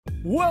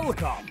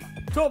Welcome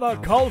to the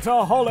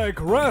Cultaholic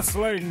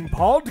Wrestling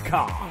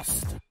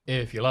Podcast.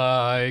 If you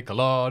like a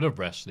lot of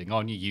wrestling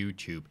on your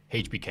YouTube,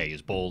 HBK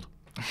is bald.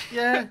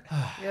 Yeah,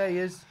 he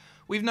is.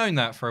 We've known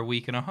that for a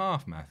week and a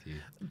half, Maffew.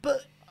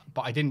 But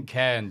I didn't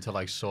care until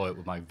I saw it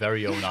with my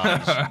very own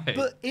eyes. Right.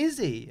 but is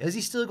he? Has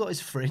he still got his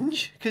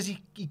fringe? Because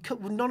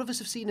none of us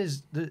have seen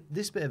this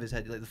bit of his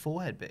head, like the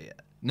forehead bit yet.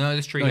 No,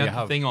 that's true. No, he you had the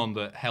have. thing on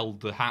that held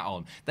the hat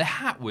on. The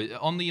hat was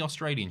on the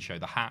Australian show.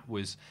 The hat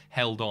was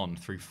held on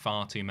through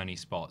far too many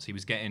spots. He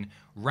was getting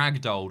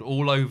ragdolled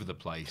all over the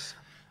place,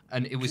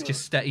 and it was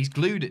just he's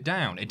glued it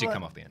down. It did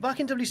come off the end. Back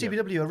in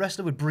WCPW, a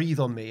wrestler would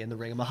breathe on me in the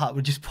ring, and my hat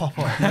would just pop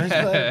off.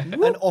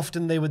 And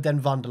often they would then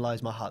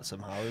vandalise my hat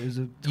somehow. It was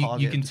a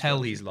target. You can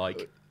tell he's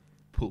like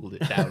pulled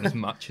it down as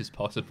much as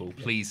possible.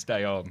 Please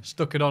stay on.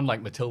 Stuck it on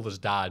like Matilda's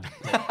dad.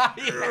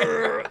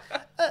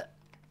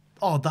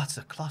 Oh, that's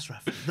a class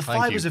reference. The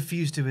Thank fibres you. are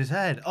fused to his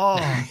head. Oh,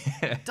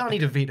 Danny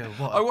DeVito,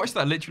 what? I watched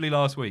that literally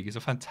last week. It's a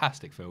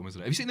fantastic film, isn't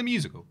it? Have you seen the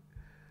musical?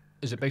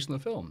 Is it based on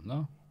the film?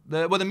 No.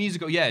 The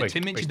musical, yeah. Wait,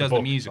 Tim Minchin based does on the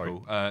book,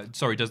 musical.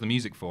 Sorry, does the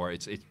music for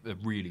it. It's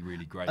really,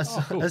 really great.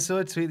 I saw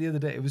a tweet the other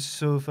day. It was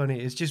so funny.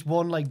 It's just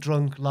one like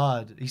drunk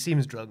lad. He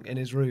seems drunk in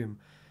his room,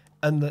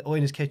 or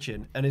in his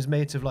kitchen, and his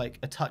mates have like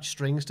attached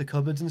strings to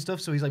cupboards and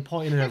stuff. So he's like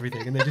pointing at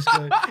everything, and they just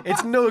go.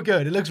 It's no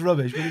good. It looks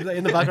rubbish. But he's, like,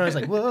 in the background, it's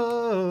like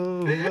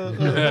whoa, whoa,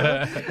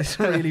 whoa. It's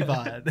really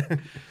bad.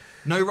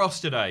 No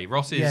Ross today.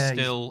 Ross is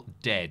still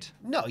dead,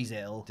 No, he's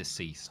ill.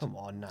 deceased. Come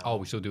on now. Oh,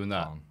 we're still doing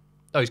that?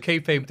 Oh, is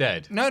kayfabe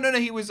dead? No.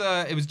 He was.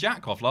 It was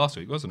Jack off last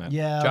week, wasn't it?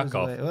 Yeah. Jack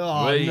off.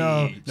 Oh Wait.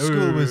 no. No.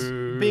 School was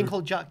being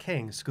called Jack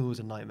King. School was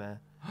a nightmare.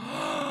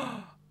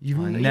 You've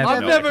never-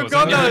 I've No, never because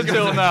got I that was gonna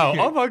until say- now.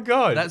 Oh my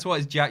god. That's why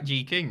it's Jack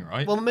G King,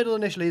 right? Well, the middle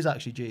initial is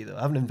actually G though.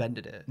 I haven't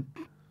invented it.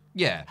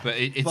 yeah, but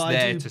it's But I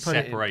there do to put it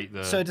in- separate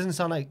the. So it doesn't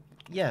sound like.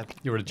 Yeah,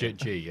 You're a legit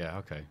G, yeah,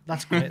 okay.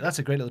 that's great. That's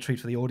a great little treat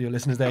for the audio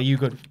listeners there. You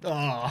good.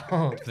 Oh.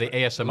 For the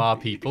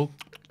ASMR people,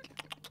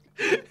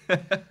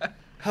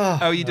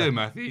 How are you doing,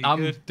 Matthew? You I'm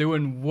good?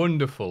 doing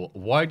wonderful.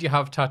 Why do you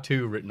have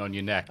tattoo written on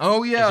your neck?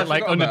 Oh, yeah, Is I it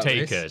like forgot about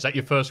Undertaker? this. Is that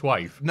your first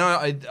wife? No,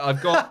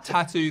 I've got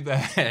tattoo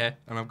there,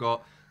 and I've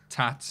got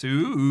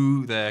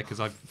tattoo there because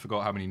I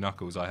forgot how many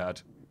knuckles I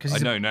had. I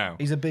know now.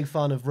 He's a big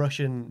fan of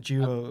Russian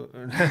duo.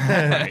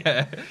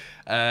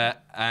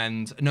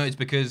 And no, it's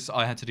because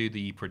I had to do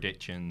the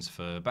predictions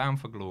for Bound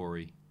for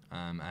Glory,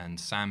 and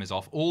Sam is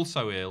off,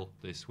 also ill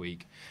this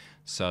week.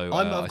 So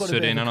I've I got a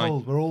stood bit in of a and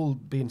cold. We're all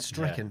being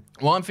stricken.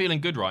 well, I'm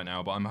feeling good right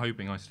now, but I'm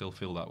hoping I still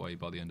feel that way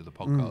by the end of the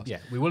podcast. Yeah,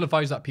 we will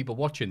advise that people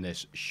watching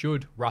this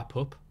should wrap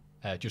up.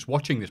 Just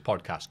watching this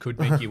podcast could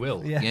make you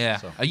ill. Yeah. Yeah.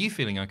 So- Are you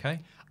feeling okay?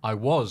 I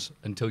was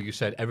until you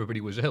said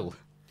everybody was ill.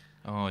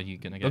 Oh, are you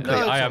gonna get? Luckily,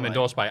 No, it's I am alright.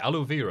 endorsed by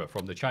aloe vera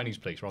from the Chinese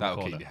place around the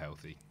That'll corner. keep you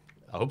healthy.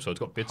 I hope so. It's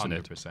got bits in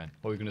it. 100%. What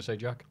were you going to say,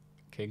 Jack?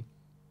 King?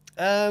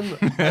 I was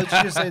just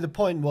going to say the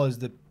point was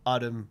that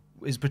Adam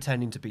is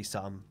pretending to be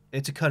Sam.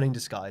 It's a cunning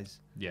disguise.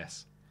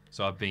 Yes.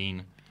 So I've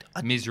been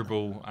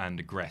miserable and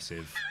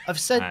aggressive. I've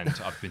said- and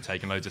I've been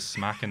taking loads of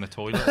smack in the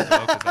toilet as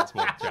well because that's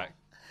what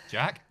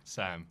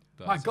Sam.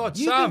 does. My God,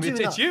 You've Sam, been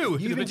doing it's that- you.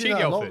 You've in been the doing cheeky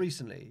that a lot outfit.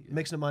 recently,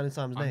 mixing up mine and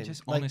Sam's I'm name.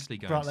 just honestly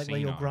going like your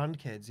senile.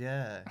 grandkids.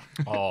 Yeah,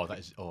 Oh, that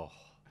is. Oh,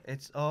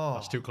 it's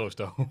that's too close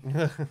to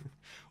home.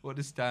 What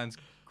does Stan's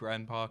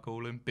grandpa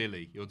call him?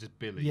 Billy. You're just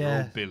Billy. Yeah.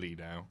 You're all Billy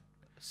now.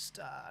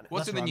 Stan.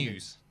 What's That's in the what I'm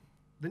news?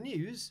 doing. The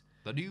news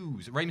The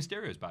news. Rey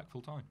Mysterio's back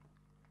full time,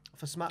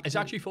 for SmackDown. It's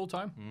actually full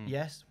time.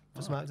 yes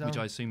for SmackDown. which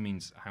I assume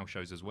means house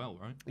shows as well,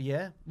 right?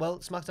 Yeah, well,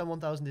 SmackDown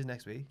 1000 is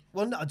next week.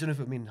 Well, no, I don't know if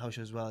it would mean house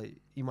shows as well.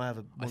 You might have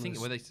a I think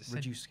one they of those said-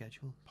 reduced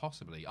schedule.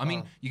 Possibly. I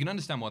mean, you can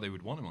understand why they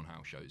would want him on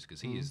house shows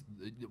because he is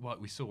what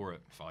we saw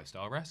at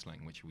 5-Star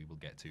Wrestling, which we will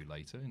get to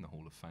later in the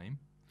Hall of Fame.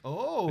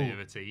 Oh, Bit of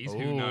a tease.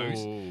 Who knows?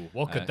 Oh,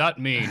 what could that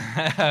mean?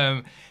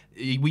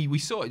 We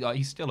saw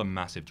he's still a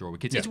massive draw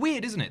with kids. Yeah. It's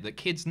weird, isn't it, that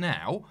kids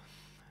now,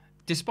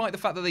 despite the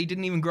fact that they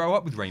didn't even grow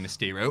up with Rey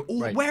Mysterio,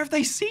 Right. where have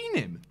they seen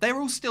him? They're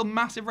all still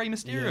massive Rey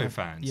Mysterio Yeah.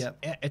 fans. yeah.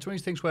 Yeah, it's one of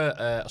these things where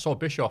I saw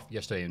Bischoff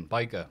yesterday in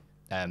Biker.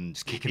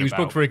 kicking He was about.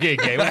 booked for a gig.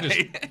 Yeah, he was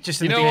just,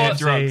 Just you in know the what?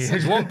 DMC.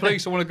 There's one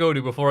place I want to go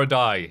to before I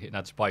die, and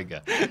that's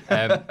Biker.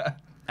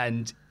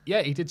 And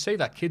yeah, he did say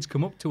that kids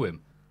come up to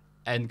him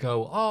and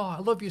go, "Oh, I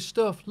love your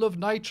stuff, love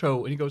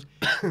Nitro," and he goes,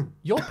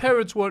 "Your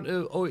parents weren't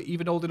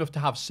even old enough to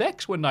have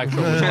sex when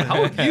Nitro was on.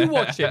 How have you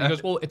watched it?" And he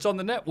goes, "Well, it's on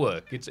the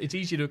network. It's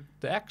easy to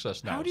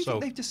access now." How do you so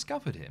think they've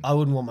discovered him? I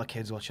wouldn't want my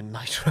kids watching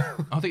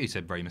Nitro. I think you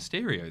said Rey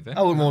Mysterio then.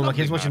 I wouldn't want my Lovely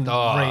kids watching man.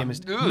 Oh, Rey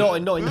Mysterio.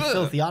 Not in the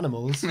filthy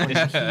animals on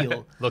his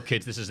heel. look,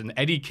 kids, this is an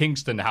Eddie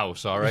Kingston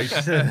house, all right?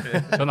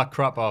 Turn that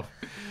crap off.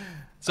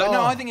 So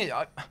no, Oh. I think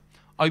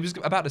I was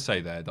about to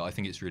say there that I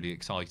think it's really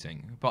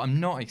exciting, but I'm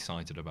not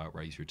excited about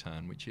Rey's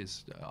return, which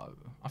is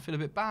I feel a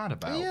bit bad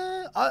about.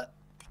 Yeah, I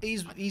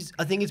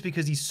think it's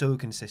because he's so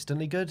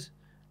consistently good,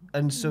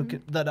 and so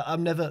that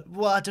I'm never.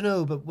 Well, I don't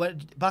know, but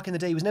back in the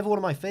day, he was never one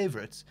of my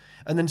favourites.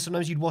 And then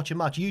sometimes you'd watch a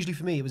match. Usually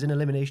for me, it was in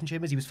Elimination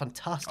Chambers. He was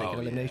fantastic in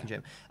Elimination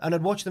Chamber, and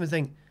I'd watch them and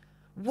think,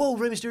 "Whoa,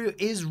 Rey Mysterio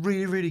is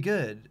really, really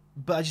good."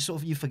 But I just sort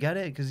of you forget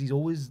it because he's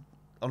always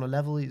on a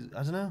level. I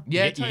don't know.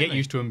 Yeah, you get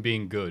used to him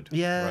being good.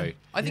 Yeah. Right.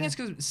 I think it's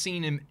because I've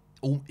seen him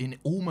in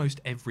almost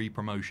every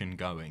promotion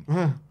going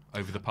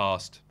over the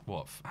past,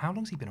 how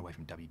long's he been away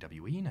from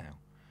WWE now?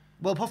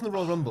 Well, apart from the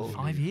Royal Rumble.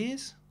 5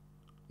 years?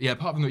 Yeah,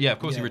 apart from of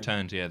course he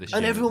returned, this year.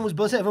 And everyone was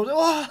buzzing. Everyone was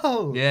like,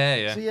 whoa!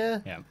 Yeah. So,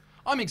 yeah.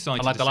 I'm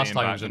excited like to the see last him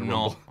time he back, was in but the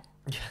Rumble.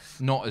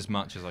 not as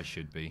much as I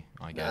should be,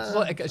 I guess.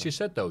 Well, as you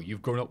said, though,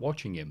 you've grown up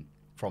watching him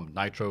from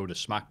Nitro to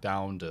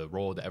SmackDown to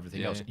Raw to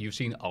everything else. You've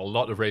seen a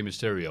lot of Rey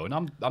Mysterio,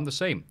 and I'm the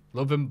same.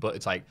 Love him, but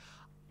it's like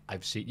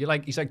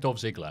he's like Dolph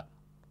Ziggler.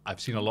 I've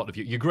seen a lot of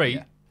you. You're great.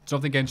 Yeah. It's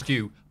nothing against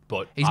you,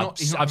 but He's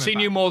not I've seen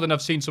coming you back. more than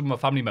I've seen some of my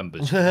family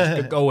members.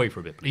 Just go away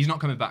for a bit. He's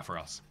not coming back for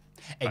us.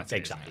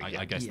 Exactly.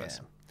 I guess Yeah.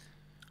 that's...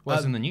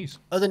 What's in the news?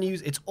 Other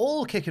news, it's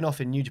all kicking off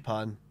in New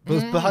Japan,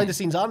 both behind the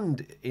scenes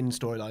and in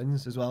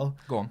storylines as well.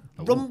 Go on.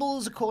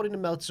 Rumbles, according to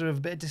Meltzer, have a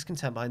bit of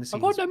discontent behind the scenes.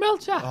 I've got no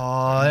Meltzer.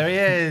 Oh, there he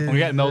is. We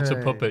get a Meltzer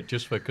Right. puppet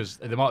just because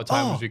the amount of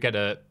times we get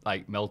a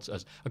Meltzer.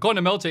 According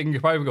to Meltzer, you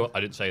can probably go, I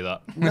didn't say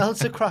that.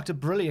 Meltzer cracked a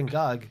brilliant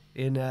gag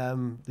in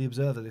The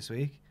Observer this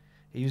week.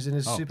 He was in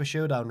his Super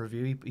ShowDown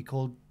review. He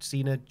called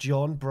Cena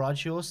John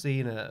Bradshaw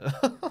Cena.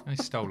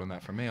 He's stolen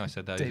that from me. I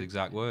said those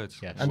exact words.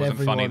 Yeah. It And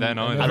wasn't funny everyone- then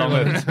and either.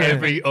 Along with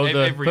every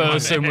other Every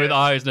person Monday. with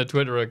eyes and a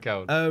Twitter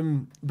account.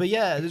 But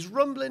yeah, there's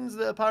rumblings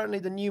that apparently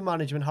the new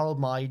management, Harold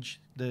Mige,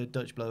 the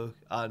Dutch bloke,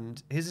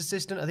 and his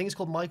assistant, I think it's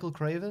called Michael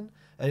Craven,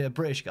 a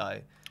British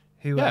guy,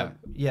 who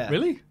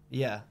Really?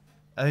 yeah,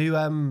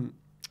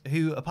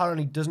 who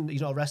apparently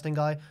he's not a wrestling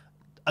guy.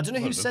 I don't know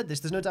who said this.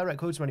 There's no direct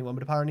quotes from anyone,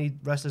 but apparently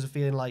wrestlers are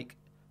feeling like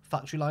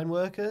factory line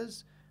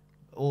workers,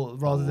 or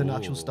rather than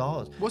actual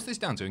stars. What's this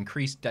down to?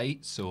 Increased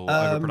dates or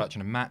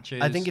overproduction of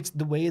matches? I think it's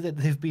the way that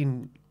they've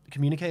been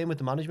communicating with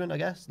the management, I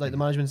guess. Like, the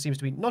management seems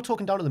to be not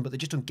talking down to them, but they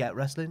just don't get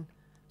wrestling.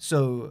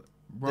 So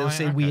they'll Right,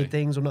 say okay. weird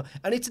things or not.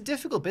 And it's a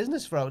difficult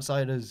business for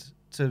outsiders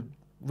to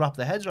wrap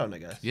their heads around, I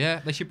guess. Yeah,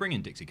 they should bring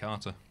in Dixie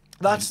Carter.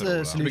 That's Sort it all the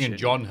out. solution. Bring in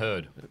John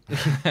Hurd.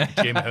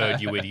 Jim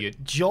Hurd, you idiot.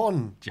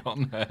 John.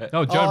 John.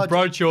 No, John Oh,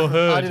 Bradshaw I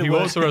Hurd. didn't He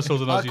work. also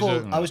wrestles in I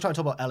Aussie. was trying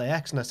to talk about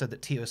LAX, and I said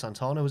that Tito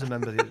Santana was a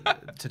member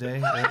today.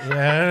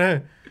 Yeah.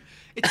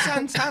 It's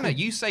Santana.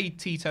 You say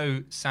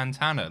Tito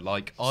Santana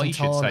like I should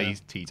Santana.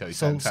 say Tito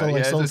Sol-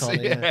 Santana. Sol- Yeah,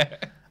 Sultana, yeah.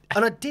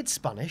 And I did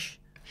Spanish.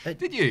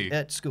 Did you?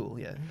 At school,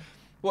 yeah.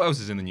 What else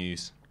is in the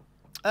news?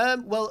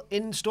 Well,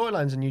 in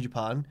storylines in New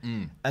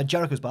Japan,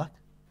 Jericho's back.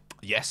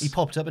 Yes. He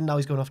popped up, and now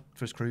he's going off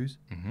for his cruise,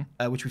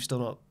 which we've still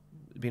not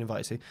been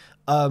invited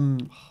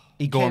to.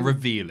 He Go on, came-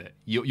 reveal it.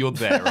 You're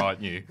there,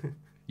 aren't you?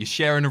 You're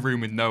sharing a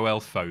room with Noel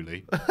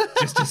Foley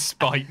just to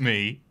spite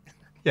me.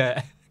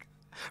 Yeah.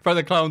 For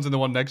the clowns in the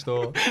one next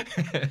door.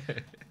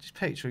 Just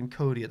picturing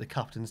Cody at the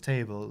captain's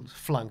table,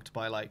 flanked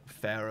by like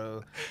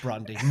Pharaoh,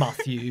 Brandy,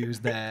 Maffew's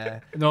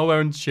there. No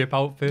wearing ship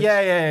outfits.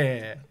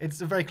 Yeah.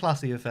 It's a very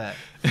classy effect.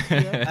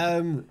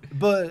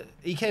 But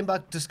he came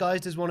back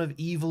disguised as one of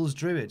Evil's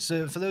druids.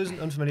 So for those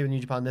unfamiliar with New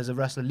Japan, there's a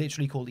wrestler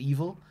literally called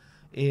Evil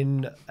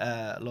in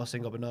Los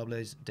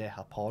Ingobernables de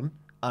Japón,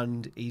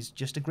 and he's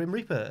just a Grim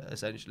Reaper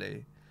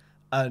essentially.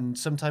 And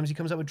sometimes he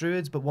comes out with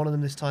druids, but one of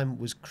them this time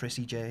was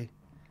Chrissy J.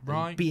 They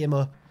Right. beat him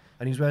up,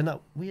 and he was wearing that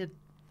weird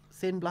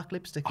thin black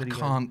lipstick that I he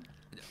can't.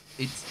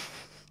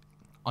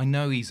 I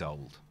know he's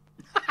old,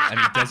 and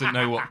he doesn't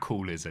know what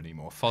cool is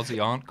anymore.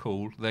 Fozzy aren't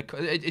cool.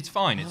 It's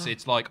fine.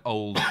 It's like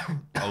old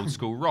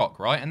school rock,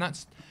 right? And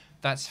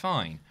that's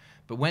fine.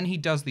 But when he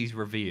does these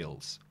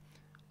reveals,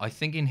 I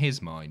think in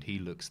his mind he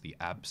looks the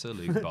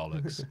absolute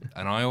bollocks.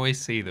 And I always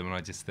see them, and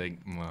I just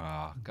think,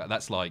 God,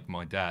 that's like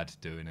my dad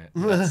doing it.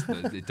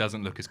 It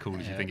doesn't look as cool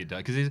as you think it does,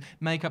 because his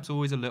makeup's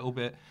always a little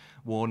bit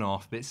worn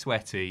off, a bit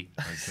sweaty.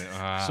 I just think,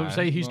 Some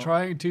say he's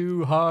trying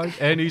too hard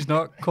and he's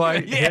not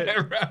quite hit.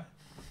 Yeah,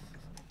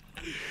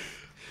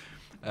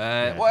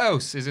 right. What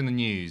else is in the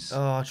news?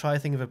 Oh, I try to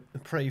think of a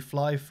pretty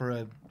fly for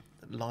a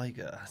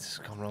Liger. This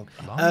has gone wrong.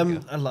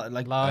 Liger?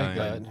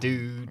 Like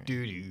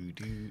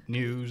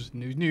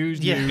News.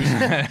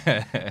 Yeah.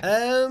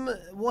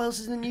 What else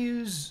is in the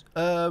news?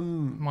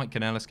 Mike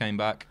Kanellis came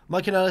back.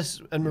 Mike and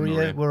Alice and Maria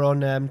Maria. were on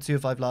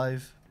 205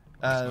 Live.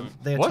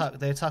 They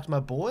What? attacked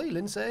my boy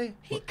Lindsay.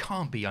 He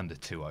can't be under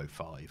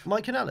 205.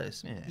 Mike and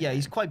Alice. Yeah,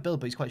 he's quite built,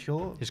 but he's quite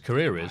short. His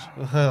career is.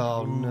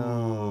 Oh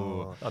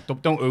no,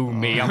 Don't ooh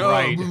me, I'm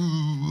right.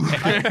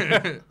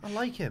 I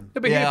like him.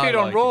 No, but Yeah, he appeared I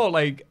on like Raw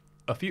like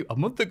a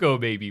month ago,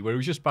 maybe, where he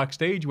was just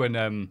backstage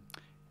when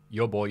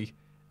your boy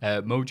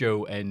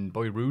Mojo and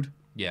Boy Rude.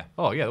 Yeah.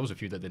 Oh yeah, there was a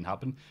few that didn't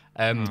happen.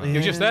 He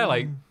was just there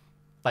like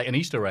an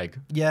Easter egg.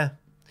 Yeah,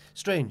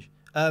 strange.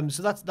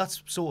 So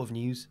that's sort of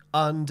news,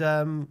 and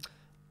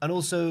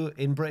also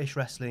in British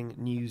wrestling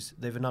news,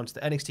 they've announced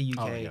that NXT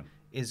UK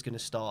is going to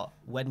start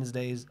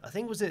Wednesdays. I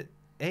think was it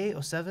 8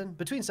 or 7?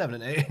 Between 7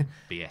 and 8.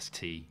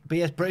 BST.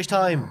 BS British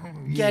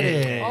time. Get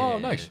it? Oh,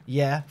 nice.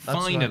 Yeah. that's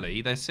right.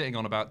 Finally, they're sitting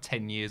on about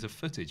 10 years of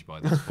footage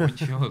by this point,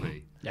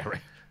 surely. Yeah,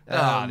 right.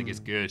 I think it's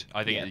good.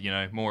 I think,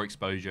 yeah. more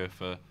exposure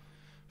for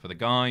the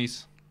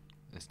guys.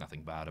 There's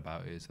nothing bad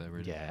about it, is there,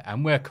 really? Yeah,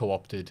 and we're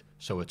co-opted,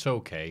 so it's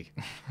okay,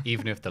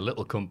 even if the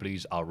little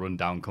companies are run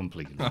down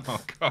completely. Oh,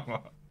 come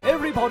on.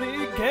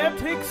 Everybody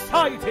get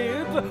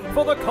excited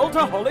for the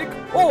Cultaholic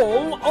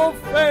Hall of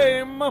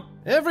Fame!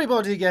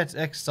 Everybody get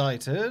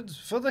excited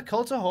for the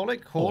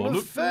Cultaholic Hall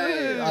of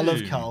Fame. I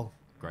love Cal.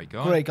 Great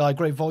guy. Great guy,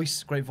 great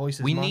voice, great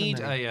voices. We man, need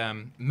isn't he? a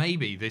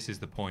maybe this is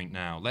the point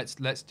now. Let's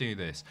do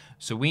this.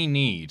 So we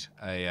need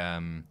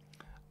a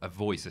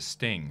voice, a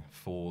sting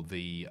for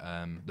the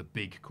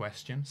big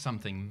question,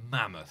 something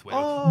mammoth. Where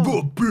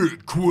the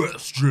big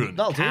question.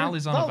 That'll do. Cal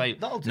is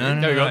unavailable. That'll do.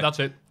 No, There you go. That's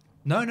it.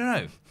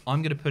 No.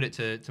 I'm going to put it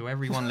to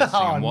everyone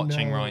listening and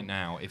watching right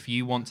now. If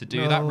you want to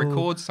do that,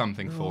 record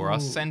something for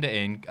us, send it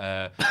in,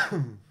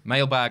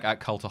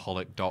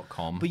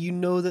 mailbag@cultaholic.com. But you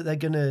know that they're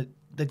gonna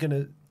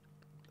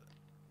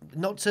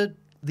not to.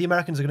 The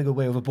Americans are gonna go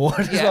way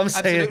overboard. Is what I'm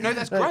saying. Absolutely. No,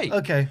 that's great.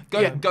 Okay.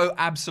 Go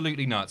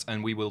absolutely nuts,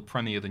 and we will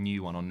premiere the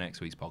new one on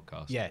next week's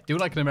podcast. Yeah, do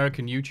like an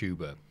American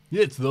YouTuber.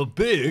 It's the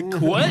big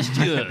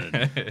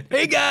question.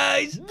 Hey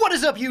guys! What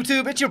is up,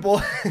 YouTube? It's your boy.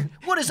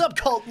 What is up,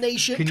 Cult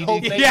Nation? Can you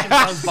Cult do- Nation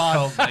Yes!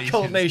 sounds bad. Cult Nation's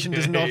Cult Nation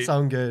does not good.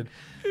 sound good.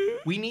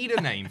 We need a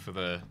name for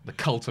the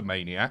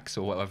Cultamaniacs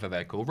or whatever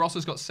they're called. Ross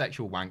has got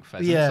sexual wank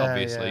pheasants, Yeah,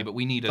 obviously, yeah. but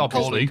we need an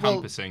Obviously.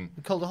 all-encompassing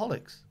The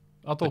Cultaholics.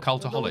 I the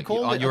thought, cultaholic.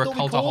 called it- You're I a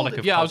thought we called cultaholic it-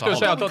 of yeah, I was going to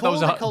say, I cultaholic. thought that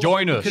was a Cult-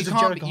 join us. because You of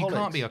can't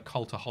Jerichoholics. be a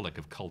cultaholic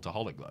of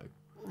cultaholic though.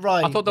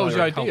 Right. I thought that was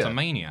You're your a idea.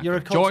 cultamaniac. You're a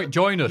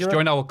Join us. you're a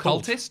Join our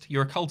cult. cultist.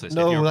 You're a cultist.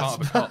 No, if you're a that's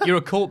part of a cult. You're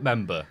a cult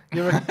member.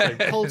 You're a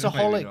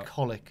cultaholic Maybe not.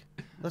 holic.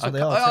 That's what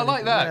they are. I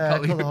like that. Yeah,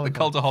 The cultaholic.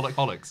 cultaholic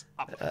holics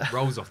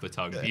rolls off the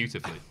tongue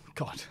beautifully.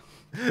 God.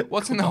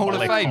 What's in the Hall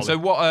of Cultaholic Fame? holic. So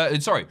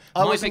what? Sorry,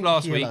 I my wasn't pick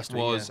last here week last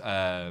week, was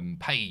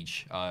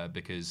Paige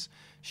because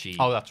she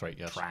Oh, that's right,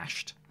 yes.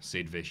 trashed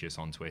Sid Vicious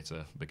on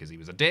Twitter because he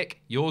was a dick.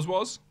 Yours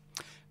was,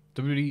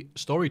 WWE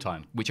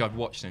Storytime. which I've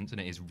watched since, and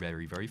it is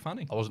very, very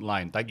funny. I wasn't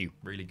lying. Thank you.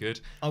 Really good.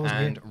 I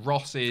wasn't And here.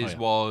 Ross's yeah.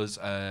 was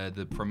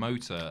the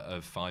promoter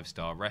of 5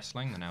 Star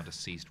Wrestling, the now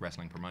deceased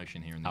wrestling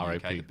promotion here in the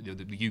R.I.P.. UK,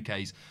 the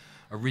UK's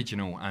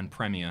original and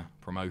premier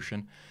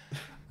promotion.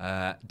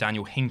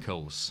 Daniel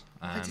Hinkles.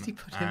 did he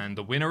put him? And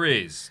the winner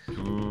is...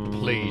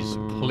 Please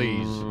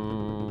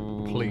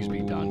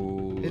be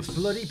done. It's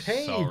bloody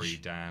Paige. Sorry,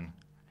 Dan.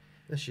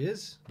 There she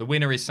is. The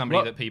winner is somebody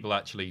What? that people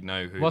actually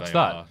know who What's they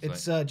that? are.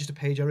 It's just a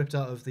page I ripped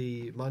out of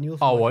the manual.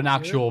 for Oh, my an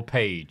computer. actual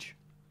page.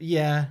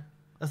 Yeah.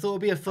 I thought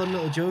it'd be a fun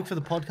little joke for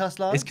the podcast,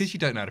 lads. It's because you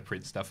don't know how to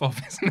print stuff off,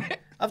 isn't it?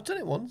 I've done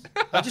it once.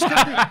 I just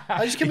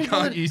couldn't be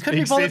bothered. use Couldn't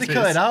be big bothered to cut it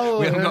scissors. out.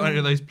 We haven't got any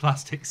of those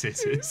plastic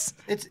scissors.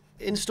 It's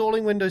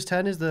installing Windows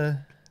 10 is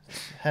the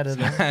header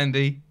there.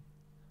 Handy.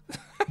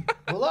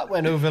 Well, that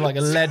went over like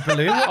a lead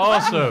balloon.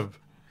 Awesome.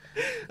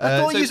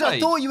 I so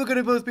thought you were going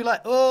to both be like,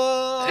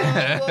 oh. what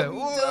have you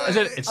done?" Is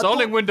it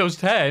installing thought- Windows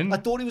 10? I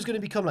thought it was going to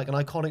become like an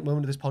iconic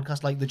moment of this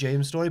podcast, like the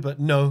James story, but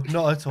no,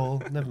 not at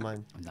all. Never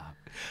mind. Nah.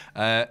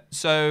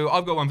 So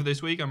I've got one for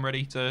this week. I'm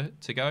ready to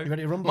go. You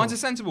ready to rumble? Mine's a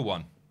sensible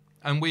one.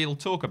 And we'll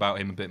talk about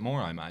him a bit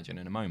more, I imagine,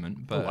 in a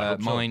moment. But I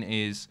hope so. mine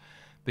is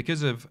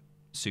because of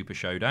Super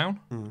ShowDown.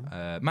 Hmm.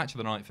 Match of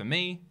the night for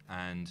me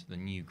and the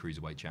new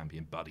Cruiserweight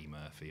champion, Buddy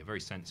Murphy. A very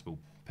sensible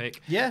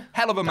pick. Yeah.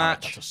 Hell of a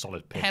match. That's a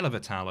solid pick. Hell of a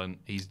talent.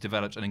 He's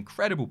developed an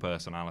incredible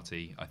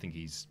personality. I think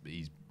he's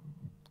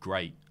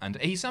great. And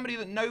he's somebody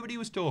that nobody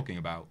was talking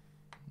about.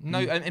 No,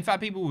 and in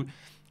fact, people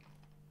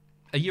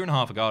a year and a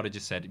half ago I'd have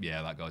just said,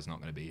 yeah, that guy's not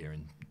going to be here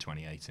in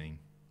 2018.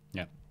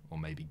 Yeah. Or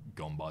maybe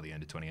gone by the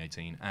end of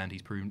 2018. And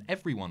he's proven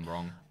everyone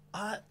wrong.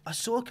 I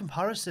saw a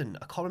comparison.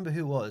 I can't remember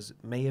who it was.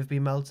 May have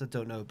been Meltzer,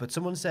 don't know. But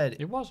someone said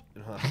It was.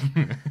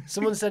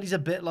 someone said he's a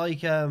bit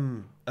like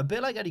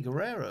Eddie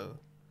Guerrero.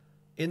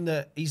 In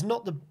that he's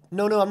not the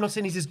no, I'm not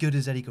saying he's as good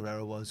as Eddie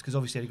Guerrero was, because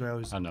obviously Eddie Guerrero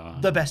is I know.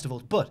 the best of all.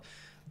 But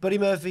Buddy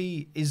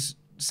Murphy is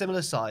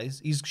similar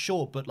size. He's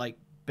short but like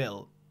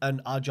built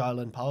and agile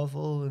and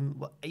powerful,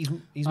 and he's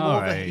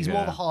more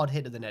of a hard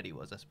hitter than Eddie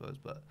was, I suppose.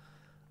 But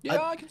Yeah,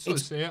 I can sort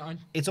of see it.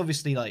 it's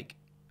obviously like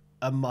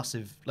a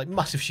massive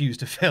shoes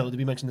to fill to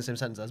be mentioned in the same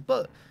sentence as.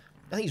 But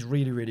I think he's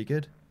really, really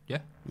good. Yeah.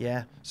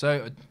 Yeah,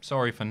 So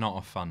sorry for not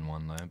a fun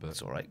one though, but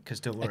it's all right. Because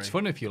don't worry, It's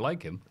fun if you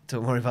like him.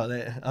 don't worry about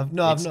it. I've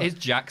it's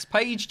Jack's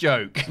Page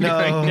joke. No,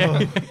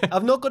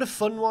 I've not got a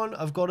fun one.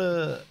 I've got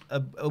a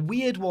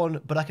weird one,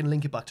 but I can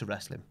link it back to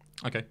wrestling.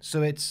 Okay.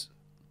 So it's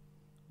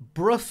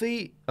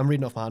Bruffy. I'm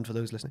reading off my hand for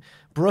those listening.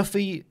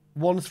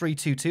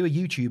 Bruffy1322, a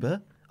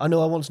YouTuber. I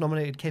know I once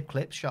nominated Kip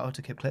Clips. Shout out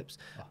to Kip Clips.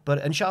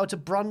 And shout out to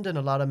Brandon,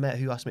 a lad I met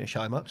who asked me to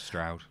shout him up.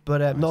 Stroud.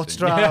 But not see.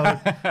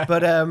 Stroud.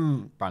 But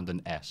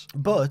Brandon S.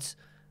 no,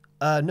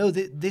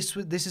 this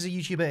is a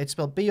YouTuber. It's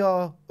spelled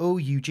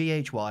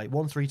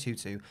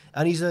BROUGHY1322,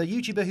 and he's a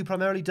YouTuber who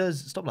primarily does.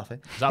 Stop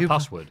laughing. Is that a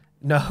password?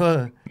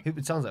 No,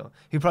 it sounds like one.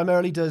 Who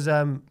primarily does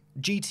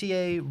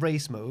GTA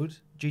race mode,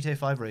 GTA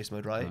 5 race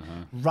mode, right?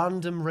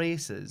 Random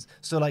races.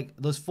 So like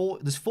there's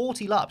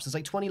 40 laps. There's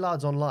like 20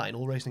 lads online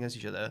all racing against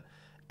each other,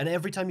 and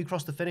every time you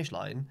cross the finish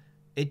line,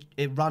 it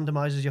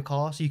randomizes your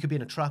car. So you could be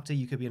in a tractor,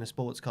 you could be in a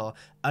sports car,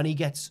 and he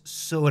gets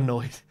so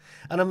annoyed.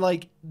 And I'm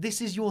like, this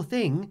is your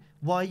thing.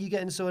 Why are you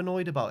getting so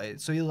annoyed about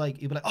it? So you'll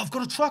be like, oh, I've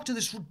got a tractor.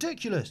 This is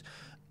ridiculous.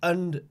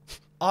 And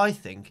I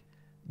think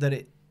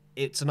that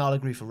it's an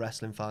allegory for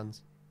wrestling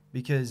fans,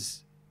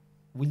 because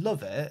we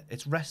love it.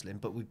 It's wrestling,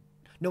 but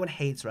no one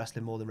hates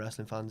wrestling more than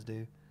wrestling fans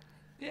do.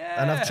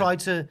 Yeah. And I've tried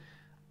to.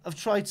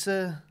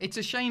 It's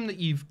a shame that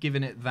you've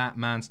given it that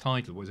man's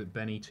title. Was it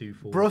Benny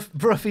 24?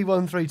 Bruffy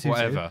 1322.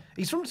 Whatever.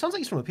 Sounds like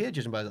he's from up here,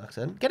 judging by his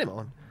accent. Get him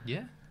on.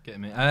 Yeah, get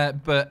him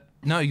in. But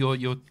no,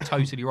 you're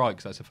totally right,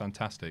 because that's a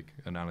fantastic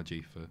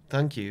analogy for.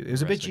 Thank you. It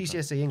was a bit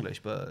wrestling GCSE English,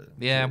 but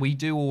Yeah, we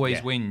do always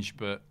whinge,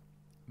 but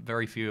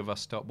very few of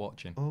us stop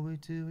watching. all we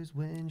do is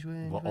whinge. We're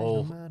whinge,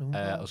 all, no matter what.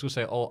 I was going to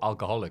say all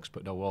alcoholics,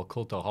 but no, we're all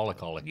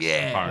cultaholics.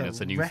 Yeah. Apparently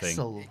that's a new thing.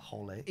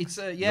 Wrestleholic. It's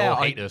You all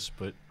hate us,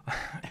 but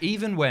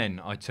even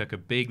when I took a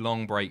big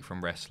long break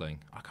from wrestling,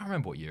 I can't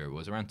remember what year it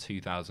was, around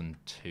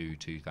 2002,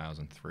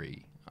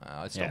 2003.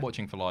 I stopped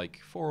watching for like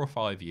 4 or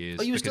 5 years.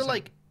 Oh, you were because still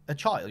like a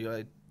child. You were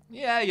like,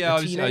 Yeah, I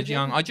was teenager?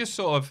 young. I just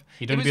sort of.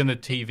 he didn't be on the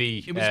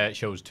TV it was-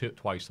 shows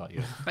twice that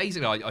year.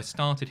 Basically, I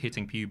started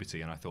hitting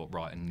puberty, and I thought,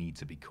 right, I need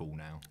to be cool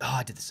now. oh,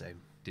 I did the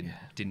same.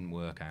 Didn't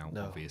work out,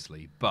 No.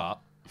 obviously, but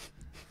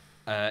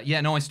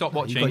I stopped You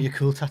watching. got your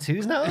cool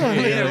tattoos now.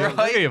 Yeah, right. Look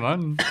at you,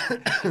 man.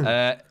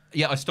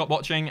 I stopped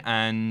watching,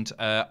 and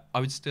I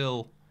would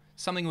still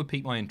something would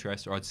pique my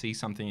interest, or I'd see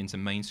something into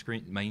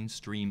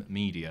mainstream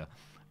media,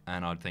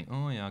 and I'd think,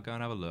 oh yeah, I'll go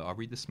and have a look. I'll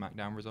read the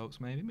SmackDown results,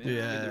 maybe I'll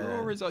read the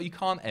Raw result. You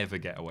can't ever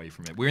get away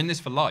from it. We're in this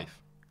for life.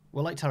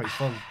 Well, like Terry's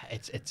fun.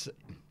 It's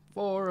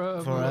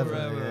forever.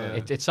 Forever.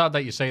 Yeah. It's sad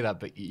that you say that,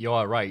 but you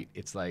are right.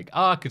 It's like,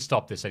 I could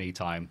stop this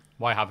anytime.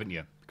 Why haven't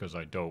you? Because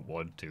I don't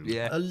want to.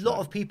 Yeah. A lot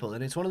of people,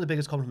 and it's one of the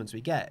biggest compliments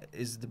we get,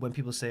 is when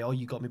people say, "Oh,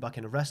 you got me back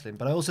into wrestling."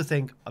 But I also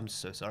think, I'm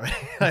so sorry.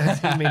 I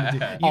didn't mean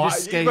to do. You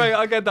escaped. Right,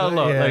 I get that a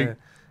lot. Yeah. Like,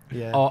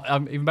 Yeah. or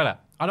even better,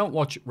 I don't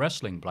watch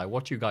wrestling, but I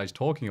watch you guys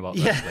talking about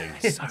wrestling.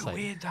 It's so That's like,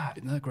 weird that.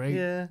 isn't that great?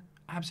 Yeah.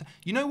 Absolutely.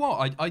 You know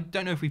what? I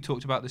don't know if we've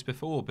talked about this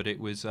before, but it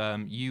was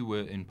you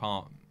were in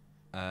part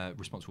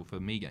responsible for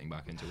me getting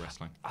back into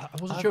wrestling. I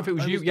wasn't sure if it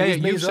was you. it Yeah, was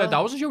me you as said well. that.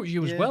 I wasn't sure it was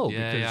you as Yeah. well.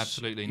 Yeah, because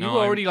absolutely. You No, were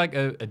already like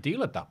a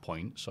deal at that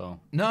point, so.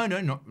 No,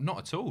 not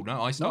at all.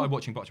 No, I started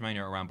watching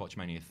Botchamania around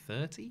Botchamania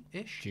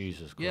 30-ish.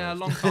 Jesus Christ. Yeah, a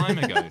long time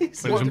ago. When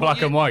it was in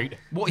black and white.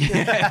 What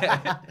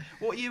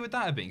year would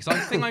that have been? Because I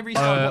think I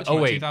restarted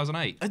watching in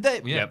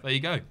 2008. Yep. There you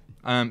go.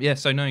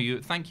 So no,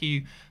 thank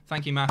you,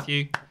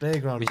 Maffew.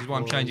 Big round. Which is why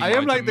I'm changing. I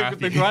am like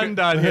the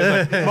granddad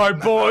here. Like, my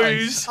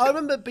boys. I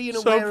remember being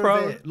So aware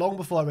proud. of it long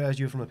before I realised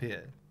you were from up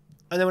here.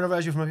 And then when I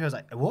realised you were from up here, I was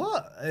like,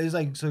 what? It was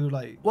like, so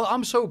like... Well,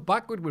 I'm so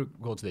backward with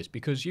regards to this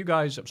because you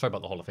guys. I'm sorry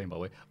about the Hall of Fame, by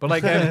the way, but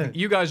like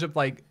you guys have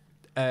like.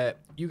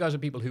 You guys are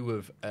people who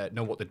have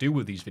know what to do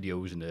with these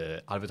videos and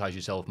advertise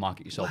yourself,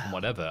 market yourself, and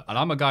whatever. And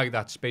I'm a guy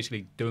that's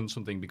basically doing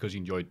something because he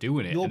enjoyed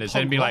doing it, You're and it's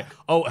then punk be like,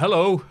 rock. "Oh,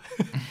 hello,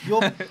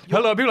 You're,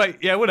 hello." I'd be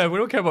like, "Yeah, whatever. We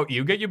don't care about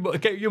you. Get your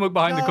mug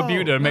behind the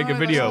computer and make a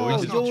video."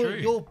 that's It's not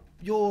just- true.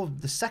 you're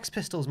the Sex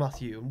Pistols,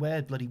 Maffew, and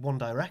we're bloody One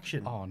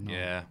Direction. Oh no.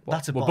 Yeah.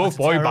 That's a We're that's both a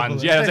boy terrible-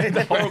 bands. Yeah,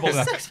 they're horrible.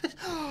 Sex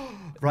Pistols.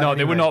 Right, No,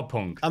 they were anyway. not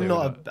punk. I'm They were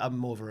not. I'm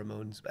more of a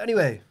Ramones. But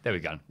anyway, There we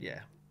go. yeah.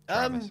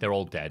 They're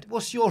all dead.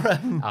 What's your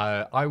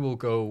I will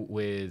go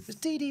with. Is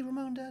Dee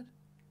Ramone dead?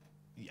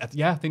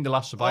 Yeah, I think the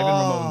last surviving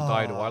Ramon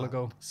died a while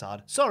ago.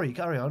 Sad. Sorry,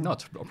 carry on. No,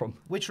 it's no problem.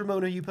 Which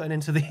Ramone are you putting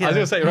into the? I was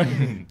gonna say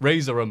right,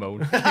 Razor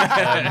Ramon.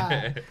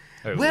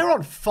 We're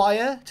on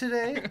fire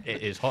today.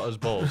 It is hot as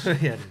balls. Yeah,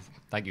 it is.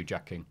 Thank you,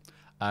 Jack King.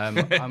 I'm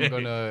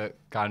gonna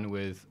go on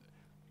with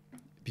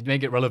to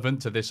make it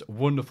relevant to this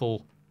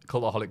wonderful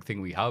cultaholic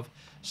thing we have.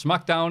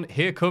 SmackDown,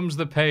 Here Comes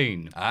the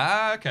Pain,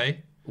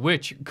 Okay.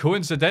 which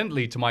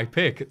coincidentally to my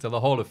pick to the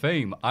Hall of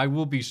Fame, I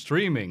will be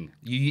streaming.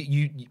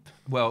 You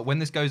well, when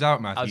this goes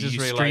out, Matthew, I just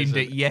you realised streamed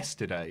it. it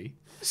yesterday.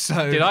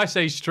 So Did I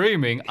say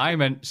streaming? I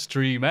meant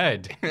stream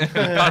ed.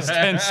 Past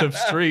tense of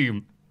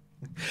stream.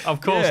 Of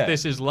course, Yeah.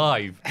 this is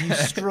live. You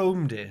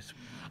stromed it.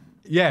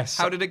 Yes.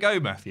 How did it go,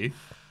 Matthew?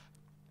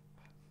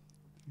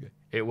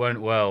 It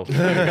went well. You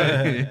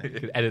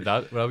can edit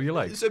that whatever you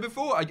like. So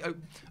before,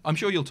 I'm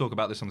sure you'll talk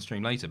about this on the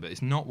stream later, but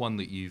it's not one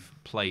that you've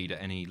played at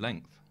any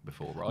length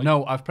before, right?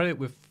 No, I've played it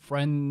with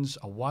friends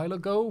a while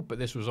ago, but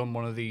this was on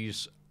one of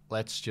these,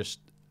 let's just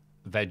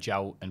veg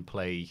out and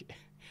play.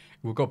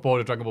 We got bored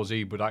of Dragon Ball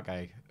Z, but that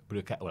guy,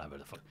 whatever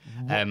the fuck.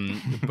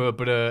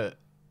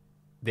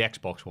 The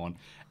Xbox one.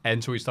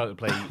 And so we started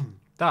playing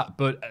that.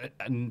 But,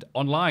 and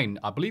online,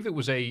 I believe it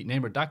was a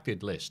name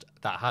redacted list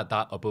that had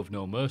that above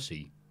No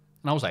Mercy.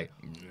 And I was like,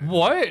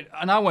 what?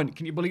 And I went,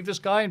 can you believe this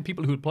guy? And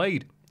people who had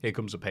played Here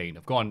Comes the Pain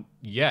have gone,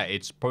 yeah,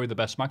 it's probably the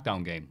best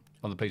SmackDown game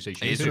on the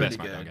PlayStation. It's 2. the best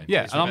really SmackDown good. game.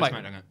 Yeah, It's and the I'm best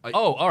like, SmackDown game.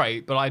 oh, all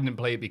right, but I didn't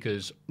play it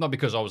because, not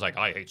because I was like,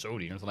 I hate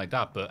Sony or anything like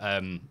that, but I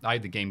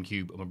had the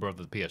GameCube and my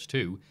brother the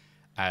PS2,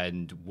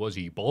 and was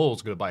he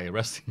balls going to buy a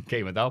wrestling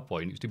game at that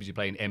point? He was too busy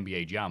playing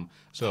NBA Jam.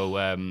 So,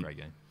 Great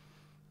game.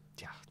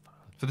 yeah.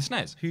 For the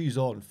SNES. He's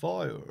on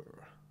fire.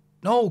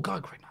 No,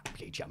 God, great, not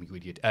NBA Jam, you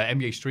idiot.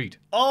 NBA Street.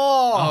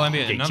 Oh, I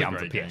mean, NBA another Jam for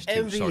great game.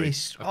 PS2, sorry.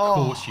 NBA. Of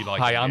course you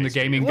like Hi, I'm NBA the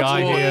Street. gaming What do guy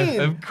you here. mean?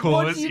 Of What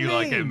course do you you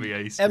like mean?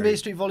 NBA Street. NBA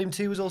Street Volume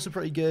 2 was also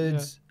pretty good.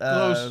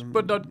 Close,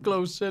 but not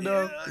close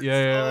enough. yes,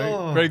 Yeah,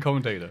 oh. great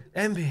commentator.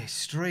 NBA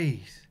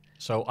Street.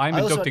 So I'm I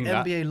also inducting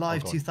had that. NBA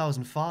Live Oh, go on.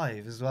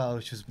 2005 as well,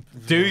 which was.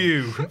 Do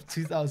you?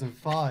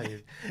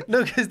 2005.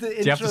 No, because the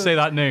intro. you have to say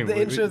that name?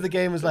 The intro of the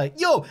game was like,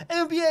 "Yo,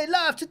 NBA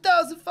Live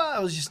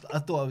 2005." I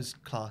thought I was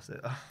class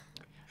it.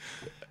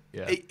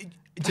 Yeah.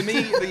 To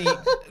me,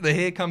 the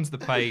Here Comes the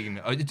Pain.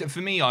 For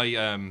me,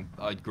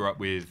 I grew up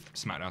with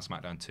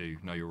SmackDown 2,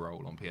 Know Your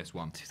Role on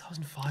PS1.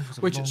 2005 was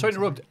a Which, long sorry to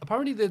time. interrupt.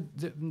 Apparently, the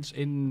difference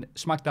in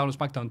SmackDown and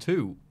SmackDown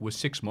 2 was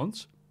 6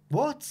 months.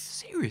 What?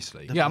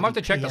 Seriously? Yeah, I'm going to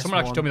have to check that. Someone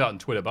actually PS1. told me that on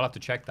Twitter, but I'll have to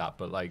check that.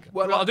 But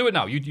Well, I'll do it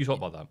now. You talk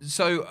about that.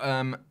 So,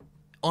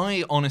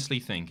 I honestly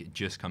think it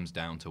just comes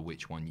down to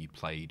which one you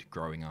played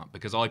growing up,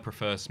 because I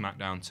prefer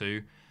SmackDown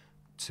 2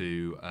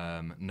 to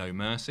No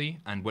Mercy,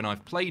 and when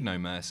I've played No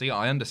Mercy,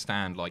 I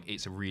understand like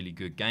it's a really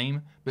good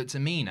game, but to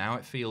me now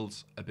it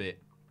feels a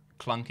bit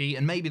clunky,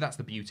 and maybe that's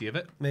the beauty of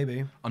it.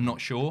 Maybe. I'm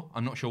not sure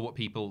what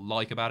people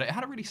like about it. It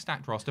had a really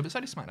stacked roster, but so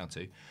did SmackDown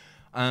 2.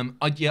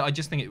 I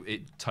just think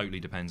it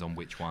totally depends on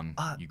which one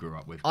you grew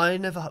up with.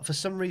 For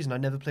some reason, I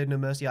never played No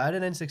Mercy. I had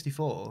an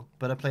N64,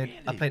 but I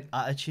played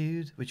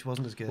Attitude, which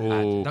wasn't as good.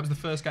 Oh. That was the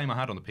first game I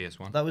had on the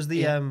PS1. That was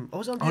the I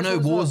was on PS1 Oh no,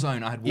 as well.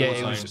 Warzone. I had Warzone. Yeah,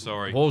 it was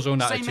sorry. Warzone,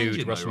 Same Attitude,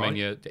 engine though,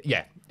 WrestleMania. right?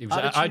 Yeah, it was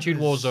Attitude Attitude,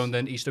 was- Warzone,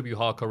 then ECW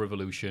Hardcore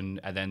Revolution,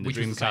 and then the Which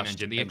was the same Dreamcast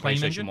engine, the and Acclaim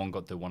PlayStation engine? 1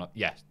 got the one up.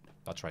 Yeah,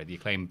 that's right, the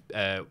Acclaim.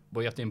 Where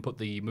you have to input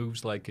the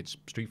moves like it's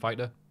Street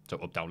Fighter. So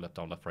up, down, left,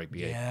 right, B8.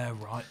 Yeah,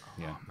 right.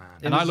 Yeah. Oh, man.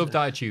 And I loved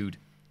Attitude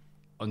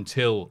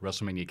until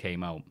WrestleMania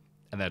came out.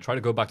 And then I tried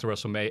to go back to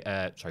WrestleMania,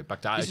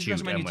 back to This is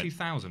Attitude. and WrestleMania went,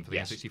 2000 for the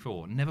Yes.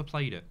 N64. Never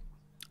played it.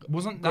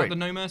 Wasn't that Great. the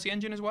No Mercy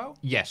engine as well?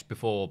 Yes,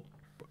 before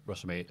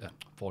WrestleMania,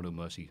 for No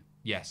Mercy.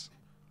 Yes.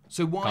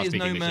 So why Can't is speak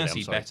No English today, I'm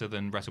Mercy sorry. better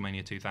than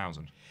WrestleMania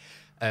 2000?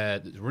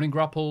 There's running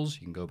grapples,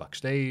 you can go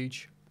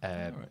backstage.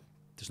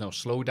 There's no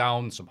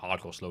slowdown, some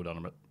hardcore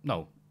slowdown.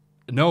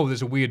 No,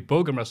 there's a weird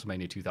bug in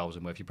WrestleMania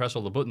 2000 where if you press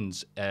all the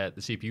buttons, the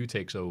CPU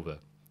takes over.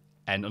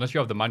 And unless you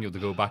have the manual to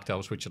go back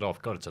to switch it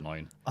off, God, it's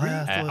annoying.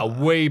 A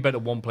way better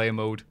one-player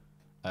mode.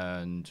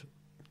 And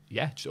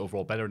yeah, just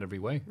overall better in every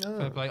way.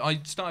 Fair play. I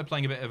started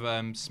playing a bit of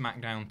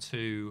SmackDown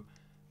 2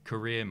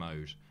 career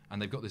mode,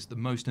 and they've got the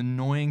most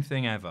annoying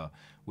thing ever,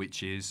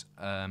 which is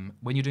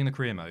when you're doing the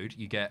career mode,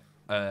 you get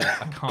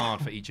a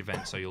card for each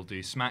event. So you'll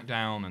do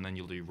SmackDown, and then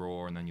you'll do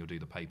Raw, and then you'll do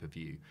the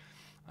pay-per-view.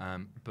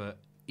 But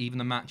even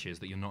the matches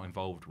that you're not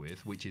involved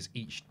with, which is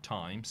each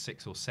time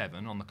 6 or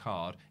 7 on the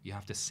card, you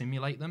have to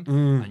simulate them,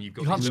 and you've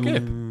got You can't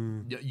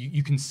these skip.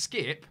 You can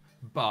skip,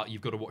 but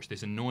you've got to watch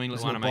this annoying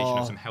little There's a animation bar.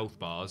 of some health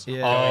bars. Yeah.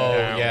 going Oh,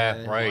 down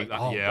yeah, right. like that.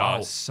 Oh, yeah, wow.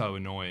 it's so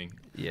annoying.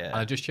 Yeah. And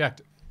I just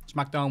checked.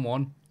 SmackDown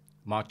 1,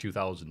 March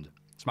 2000.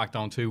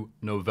 SmackDown 2,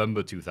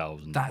 November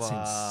 2000. That's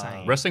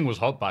insane. Wrestling was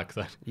hot back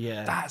then.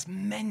 Yeah. That's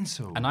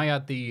mental. And I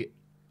had the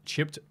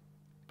chipped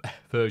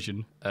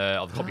version,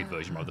 or the copied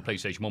version, rather. The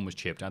PlayStation 1 was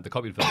chipped. I had the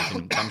copied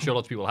version. I'm sure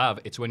lots of people have.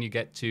 It's when you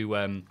get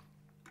to,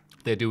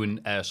 they're doing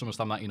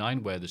SummerSlam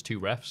 99, where there's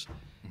 2 refs,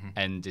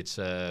 and it's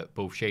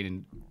both Shane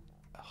and...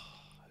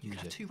 You can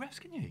have 2 refs,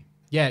 can you?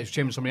 Yeah, it's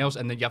Shane and somebody else,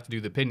 and then you have to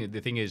do the pin. The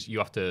thing is, you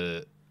have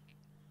to...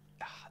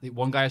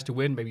 One guy has to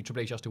win, maybe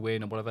Triple H has to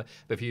win, or whatever.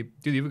 But if you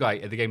do the other guy,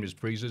 the game just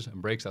freezes and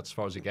breaks. That's as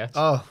far as it gets.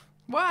 Oh,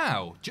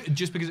 Wow.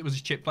 Just because it was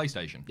a chip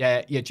PlayStation.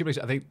 Yeah, Triple H,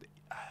 I think...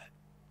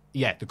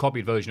 Yeah, the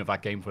copied version of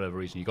that game, for whatever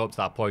reason. You go up to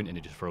that point and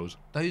it just froze.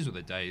 Those were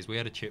the days. We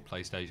had a chip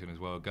PlayStation as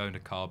well, going to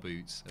car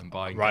boots and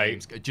buying Right.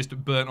 games. Just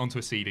burnt onto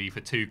a CD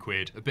for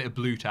 £2. A bit of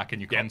blue tack in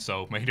your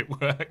console made it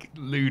work.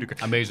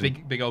 Ludicrous.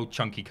 Amazing. Big old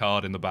chunky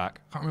card in the back.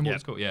 Can't remember what Yep.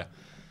 it's called. Yeah.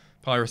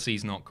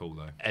 Piracy's not cool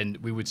though. And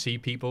we would see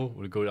people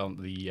would go down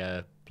to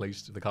the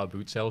place, the car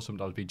boot sale,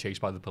 sometimes being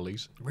chased by the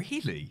police.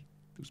 Really?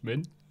 It was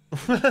men.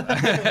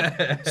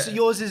 so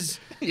yours is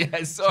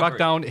Yeah, sorry.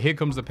 SmackDown, Here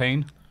Comes the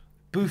Pain.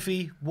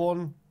 Boofy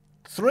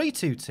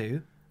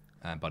 1322.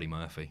 And Buddy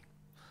Murphy.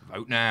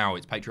 Vote now.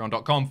 It's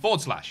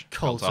patreon.com/Cultaholic.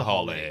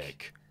 Cultaholic.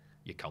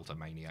 You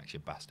cultamaniacs, you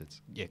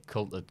bastards. Yeah,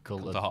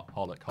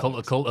 Cultaholic.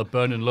 Cultaholic.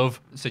 Burn and Love.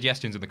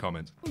 Suggestions in the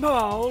comments.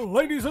 Now,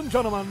 ladies and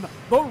gentlemen,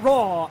 the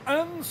Raw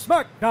and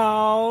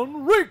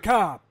SmackDown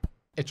recap.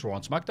 It's Raw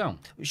and SmackDown.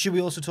 Should we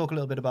also talk a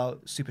little bit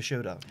about Super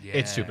Showdown?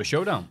 It's Super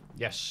ShowDown.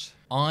 Yes.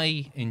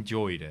 I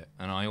enjoyed it,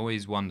 and I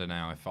always wonder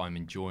now if I'm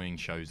enjoying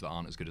shows that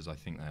aren't as good as I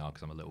think they are,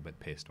 because I'm a little bit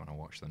pissed when I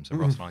watch them. So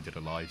Ross and I did a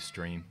live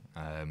stream.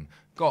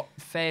 Got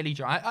fairly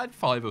dry. I had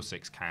 5 or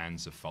 6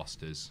 cans of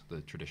Foster's,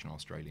 the traditional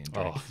Australian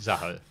drink. Oh, is that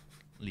how...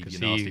 Leave 'cause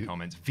your nasty he-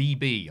 comments.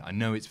 VB, I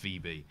know it's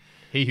VB.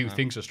 He who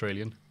thinks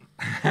Australian.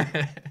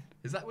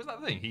 Was that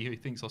the thing? He who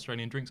thinks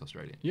Australian drinks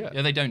Australian. Yeah.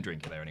 Yeah, they don't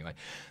drink it there anyway.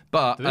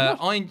 But Do they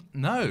not?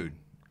 no.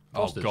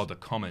 Foster's? Oh god, the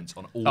comments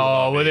on all. Oh, of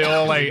our were they videos.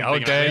 all like, how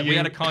dare We you?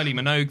 had a Kylie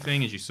Minogue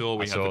thing, as you saw.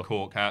 We had saw. the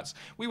Cork Cats.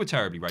 We were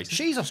terribly racist.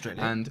 She's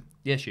Australian. And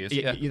yeah, she is.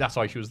 Yeah, Yeah. that's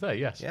why she was there,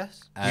 yes.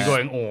 Yes. You're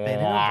going, Baby,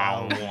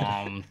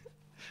 oh,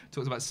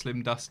 Talks about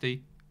Slim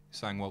Dusty,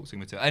 sang Waltzing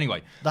Matilda.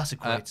 Anyway, That's a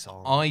great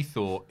song. I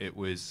thought it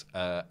was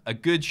a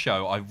good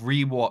show. I've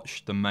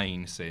rewatched the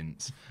main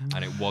since,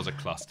 and it was a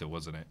cluster,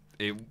 wasn't it?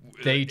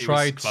 They it was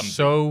tried clumsy.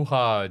 so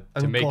hard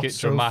to And make got it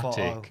so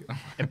dramatic,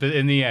 but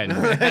in the end,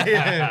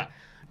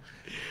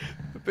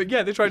 But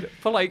yeah, they tried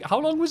for like, how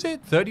long was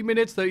it? 30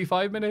 minutes,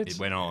 35 minutes? It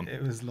went on.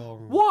 It was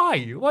long.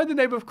 Why? Why in the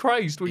name of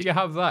Christ would you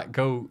have that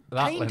go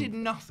that Kane length? did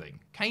nothing.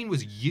 Kane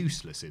was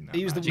useless in that.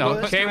 He was match. the He got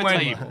worst. put to a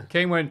table.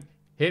 Kane went,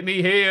 hit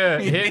me here,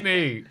 hit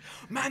me.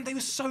 Man, they were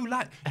so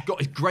lag.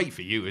 It's great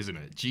for you, isn't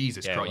it?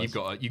 Jesus Yeah, Christ,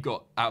 you've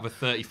got out of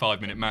a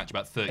 35-minute match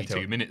about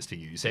 32 minutes to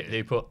use.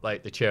 They put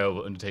like the chair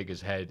over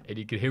Undertaker's head, and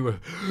you could hear her.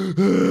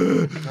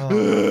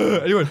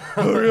 And he went,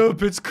 hurry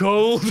up, it's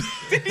cold.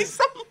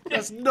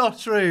 That's not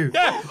true.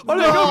 Yeah, go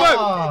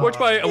back. Watch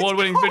my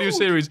award-winning video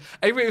series.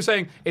 Everybody was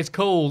saying it's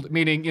cold,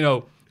 meaning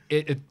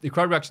the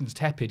crowd reaction's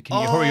tepid.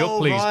 Can you hurry up,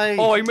 please?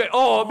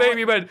 Right. Maybe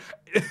he meant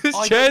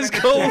this chair's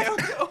cold.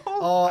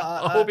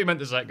 I hope he meant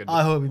the second.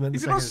 I hope he meant the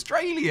He's in second.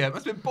 Australia. It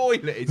must have been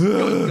boiling. It's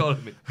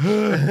got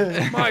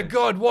me. My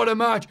God, what a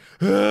match!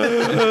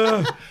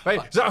 Right,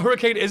 is that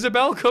Hurricane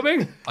Isabel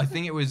coming? I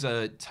think it was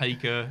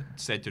Taker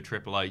said to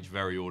Triple H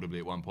very audibly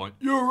at one point,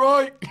 "You're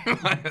right."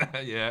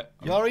 Yeah.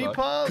 Yori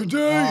Pop.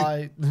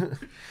 Today.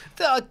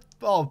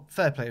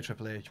 Fair play to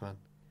Triple H, man.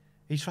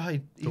 He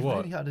tried. He what?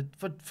 really had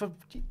to for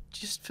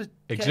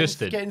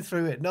Existed. getting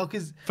through it. No,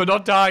 because For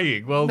not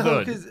dying. Well no,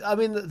 done. because I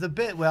mean the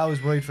bit where I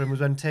was worried for him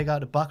was when Taker had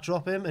to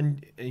backdrop him,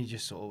 and he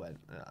just sort of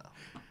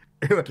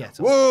went, get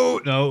up. Whoa!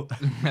 No.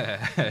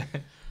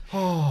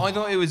 I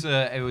thought it was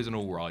an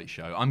all right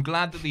show. I'm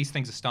glad that these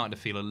things are starting to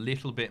feel a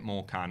little bit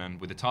more canon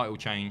with the title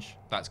change.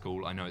 That's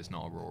cool. I know it's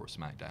not a Raw or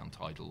SmackDown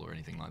title or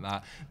anything like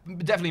that,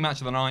 but definitely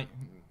match of the night.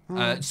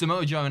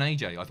 Samoa Joe and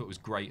AJ, I thought was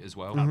great as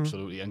well.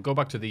 Absolutely. And go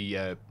back to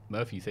the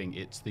Murphy thing.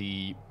 It's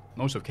the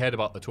most I've cared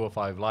about the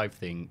 205 Live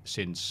thing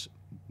since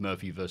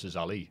Murphy versus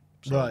Ali.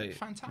 So, Right.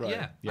 Fantastic. Right.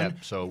 Yeah. Yeah. And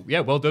So yeah,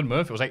 well done,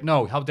 Murphy. I was like,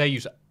 no, how dare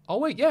you? Oh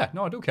wait, yeah,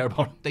 no, I do care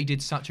about him. they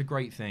did such a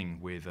great thing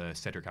with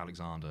Cedric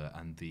Alexander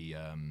and the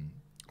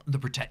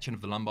protection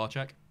of the lumbar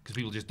check, because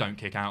people just don't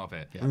kick out of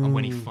it. Yeah. And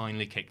when he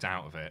finally kicked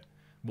out of it,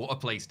 what a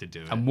place to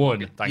do it. And won,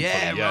 thankfully.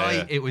 Yeah, right.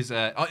 Yeah. It was.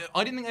 I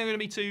didn't think they were going to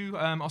be two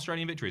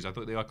Australian victories. I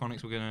thought the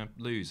Iconics were going to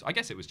lose. I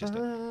guess it was just a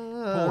poor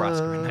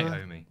Asuka and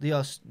Naomi. The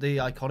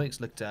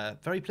Iconics looked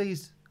very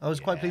pleased. I was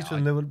quite pleased I- with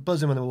them. They were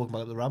buzzing when they were walking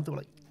up the ramp. They were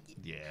like,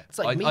 Yeah, it's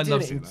like me I doing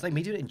love it. seeing It's that. like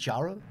me doing it in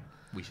Jarrow.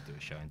 We should do a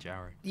show in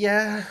Jarrow.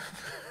 Yeah.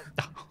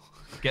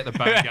 Get the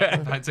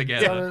band back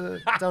together.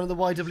 down at the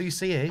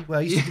YWCA where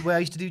I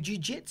used to do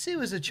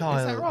jiu-jitsu as a child.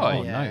 Is that right?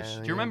 Oh, nice.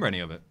 Do you remember any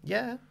of it?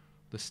 Yeah.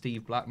 The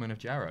Steve Blackman of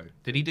Jarrow.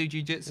 Did he do I was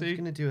jiu-jitsu?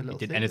 going to do a little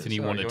Did thing. anything he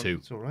Sorry, wanted go to.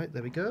 It's all right.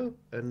 There we go.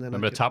 And then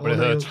Remember the tap when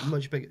when it hurts? You're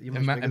much bigger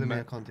than me.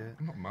 I can't do it.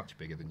 I'm not much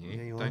bigger than you.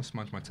 Yeah, you are. Don't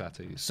smudge my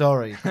tattoos.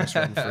 Sorry, Chris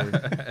Renfrew.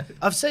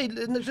 I've said,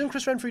 doesn't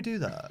Chris Renfrew do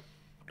that?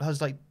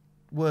 Has like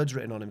words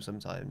written on him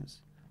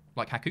sometimes.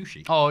 Like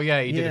Hakushi. Oh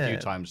yeah, he did a few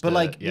times. But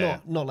like yeah.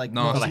 not like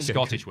No, not like as,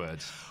 Scottish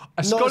words.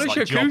 A not Scottish like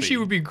Hakushi Jobby.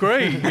 would be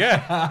great.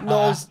 Yeah.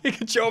 not as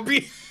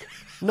Jobby.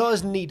 not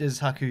as neat as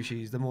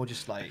Hakushi's. They're more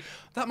just like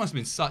That must have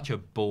been such a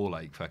ball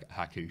ache for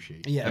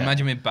Hakushi. Yeah.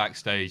 Imagine him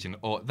backstage, and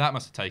that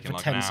must have taken for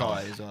like an hour.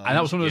 tensai as well. And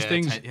that was one of those Yeah,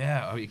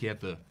 things. he had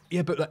the.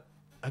 Yeah, but like,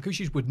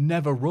 Hakushis would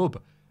never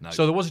rub. No.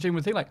 So there was a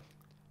genuine thing like,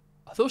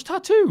 are those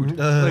tattooed?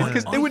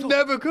 Because they would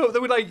never go. They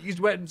would like, he's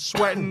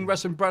sweating,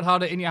 wrestling Bret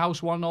Hart in your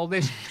house, one all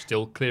this.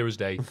 Still clear as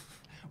day.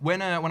 When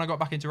I got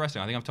back into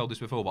wrestling, I think I've told this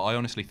before, but I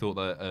honestly thought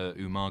that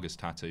Umaga's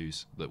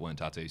tattoos that weren't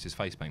tattoos, his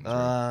face paint was real.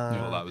 I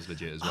thought that was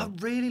legit as I well.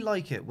 really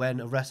like it when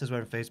a wrestler's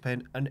wearing face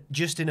paint and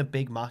just in a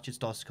big match it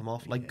starts to come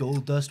off. Like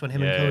Goldust when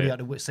him and Yeah, Cody yeah.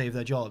 had to save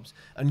their jobs,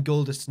 and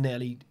Goldust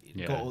nearly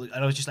got all, and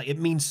I was just like, it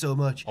means so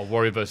much. Or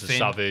Warrior versus Finn.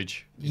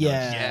 Savage.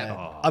 Yeah.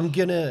 Yeah. I'm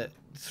gonna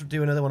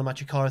do another one of my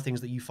Chikara things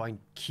that you find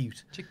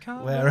cute.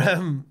 Chikara.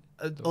 Where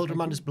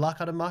Ultramantis Black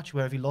had a match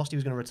where if he lost he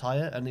was going to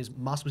retire and his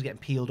mask was getting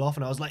peeled off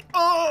and I was like,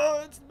 oh,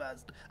 it's the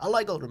best. I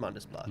like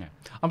Ultramantis Black. Yeah.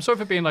 I'm sorry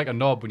for being like a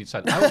knob when you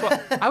said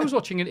I was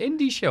watching an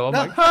indie show. I'm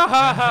like, ha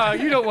ha ha!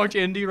 You don't watch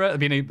indie, right? I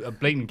mean, a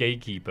blatant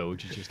gatekeeper,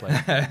 which is just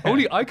like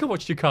only I can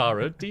watch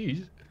Chikara.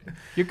 Geez,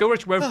 you go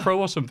watch Rev Pro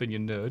or something, you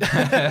nerd.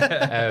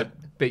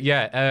 But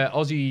yeah,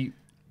 Aussie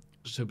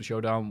Super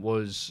ShowDown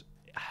was.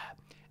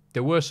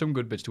 There were some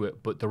good bits to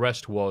it, but the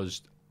rest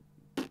was.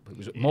 It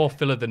was more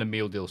filler than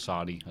Emil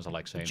Dilsani, as I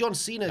like saying. John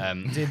Cena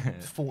did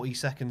 40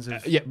 seconds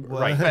of Yeah,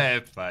 right.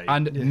 Fair play.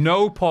 And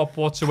no pop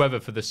whatsoever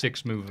for the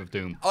sixth move of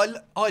Doom.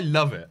 I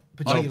love it.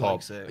 But No he pop.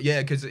 likes it.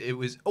 Yeah, because it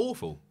was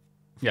awful.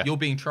 Yeah. You're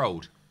being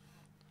trolled.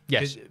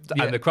 Yes,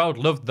 Yeah. and the crowd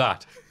loved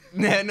that.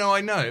 Yeah, no,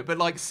 I know, but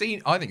like,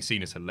 I think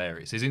Cena's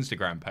hilarious. His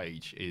Instagram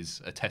page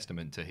is a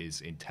testament to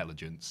his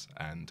intelligence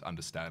and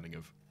understanding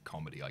of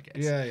comedy, I guess.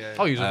 Yeah.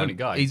 Oh, he's a funny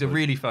guy. He's a but-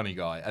 really funny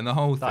guy, and the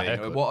whole That thing.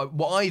 haircut.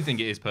 What I think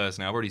it is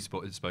personally, I've already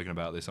spoken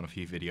about this on a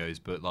few videos,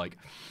 but like,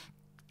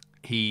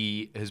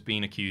 he has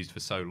been accused for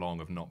so long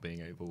of not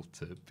being able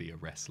to be a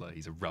wrestler.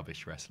 He's a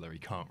rubbish wrestler. He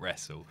can't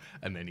wrestle,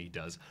 and then he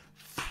does.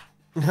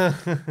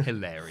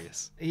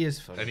 Hilarious. He is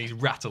funny. And he's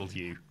rattled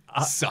you.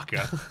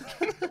 Sucker.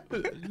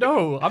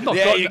 No, I'm not.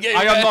 Yeah,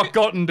 I am not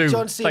gotten to.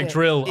 John It's like Cena,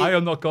 drill. I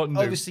am not gotten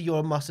to. Obviously, you're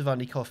a massive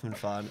Andy Kaufman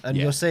fan, and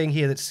Yeah. you're saying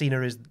here that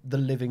Cena is the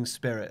living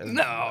spirit of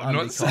No, I'm Andy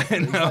not saying-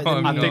 Kaufman. He's no, like the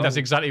I'm I new- think that's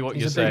exactly what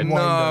He's you're a big saying.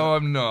 wind-up. No,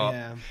 I'm not.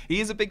 Yeah.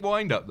 He is a big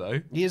wind-up, though.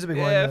 He is a big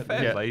Yeah, wind-up.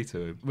 fair Yeah. play to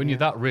him. When you're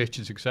that rich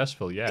and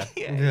successful, yeah.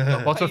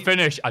 Yeah. What's a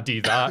finish? I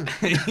do that.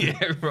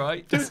 Yeah,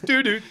 right.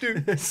 Do.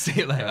 See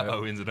you later,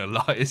 Owens and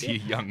Elias, you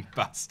young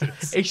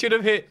bastards. He should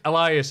have hit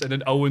Elias, and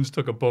then Owens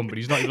took a bump, but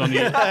he's not even on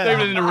the not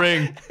even in the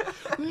ring.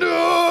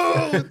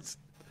 No.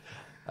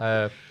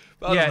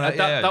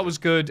 That was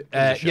good.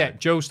 a show. Yeah,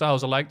 Joe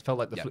Styles I liked. Felt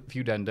like the Yeah.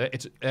 feud ender.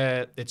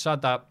 It's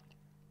sad that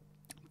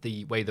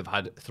the way they've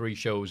had 3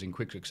 shows in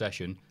quick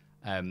succession,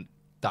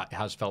 that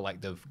has felt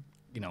like they've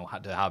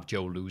had to have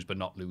Joe lose but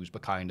not lose,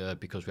 but kinda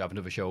because we have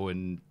another show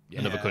in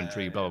another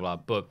country, blah blah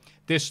blah. But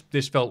this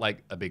felt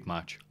like a big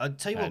match. I'll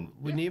tell you what,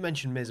 when you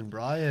mentioned Miz and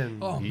Bryan,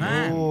 Oh,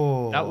 man.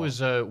 That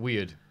was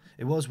weird.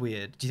 it was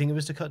weird. Do you think it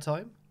was to cut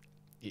time?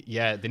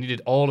 Yeah, they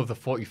needed all of the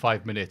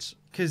 45 minutes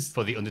Because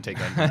for the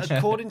Undertaker entrance.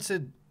 according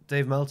to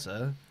Dave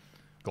Meltzer,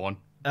 Go on,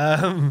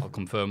 I'll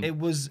confirm. it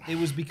was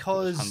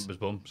because Hand was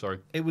bum. Sorry.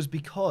 it was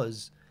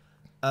because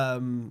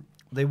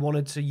they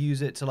wanted to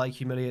use it to like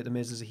humiliate the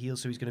Miz as a heel,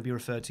 so he's going to be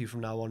referred to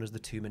from now on as the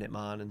 2-minute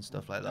man and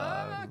stuff like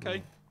that.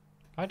 Okay.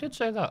 I did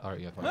say that. All right,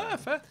 yeah, fine.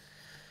 Fair.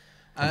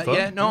 Confirmed?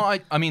 Yeah, no,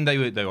 I mean they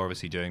were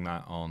obviously doing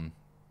that on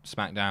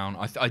SmackDown.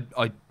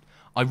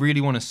 I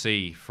really want to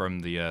see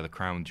from the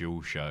Crown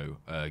Jewel show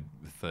the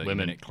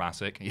 30-minute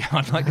classic. Yeah,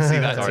 I'd like to see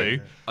that Sorry.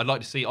 too. I'd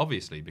like to see,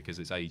 obviously, because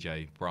it's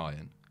AJ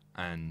Bryan,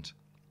 and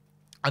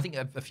I think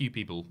a few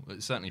people,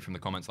 certainly from the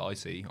comments that I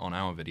see on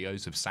our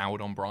videos, have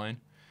soured on Bryan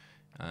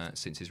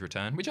since his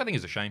return, which I think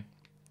is a shame.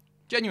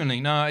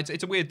 Genuinely, no,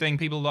 it's a weird thing.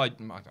 People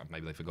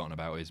maybe they've forgotten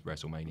about his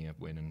WrestleMania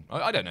win, and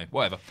I don't know,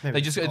 whatever. Maybe They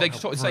they just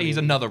forgot sort of how say he's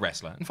brilliant- another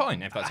wrestler, and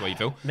fine if that's the way you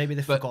feel. Maybe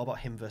they But- forgot about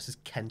him versus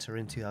Kenta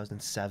in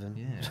 2007.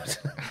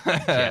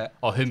 Yeah.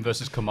 Or him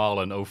versus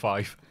Kamala in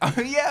 05. Oh,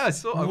 yeah, I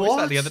watched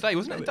that the What? other day,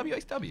 wasn't it?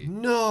 WXW.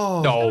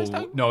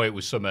 No. No, it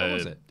was some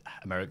was it?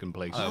 American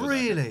place.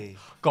 Really?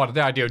 God,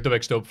 the idea of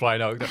Dubek Stub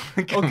flying out.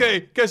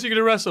 Okay, guess you're going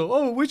to wrestle.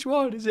 Oh, which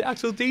one? Is it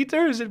Axel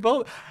Dieter? Is it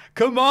both?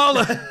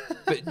 Kamala.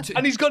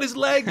 And he's got his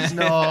legs.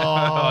 No.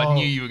 I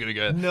knew you were going to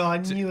go. No, I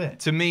knew it.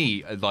 To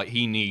me, like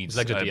he needs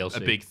It's like a a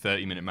DLC. big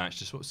 30-minute match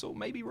to sort of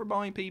maybe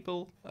remind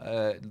people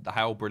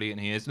how brilliant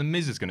he is. The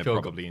Miz is going to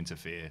Sure. probably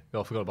interfere. Oh,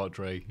 I forgot about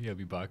Dre. He'll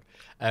be back.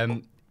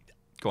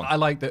 Go on. I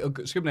like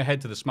that. Skipping ahead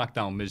to the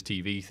SmackDown Miz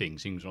TV thing,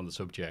 seems on the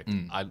subject.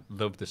 I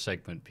love this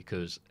segment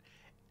because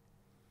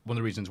one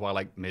of the reasons why I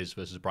like Miz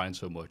versus Bryan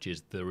so much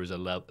is there is a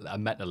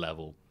meta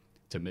level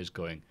to Miz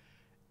going,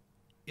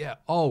 yeah,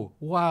 oh,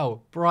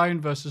 wow, Bryan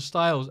versus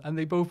Styles, and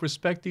they both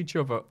respect each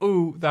other.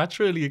 Ooh, that's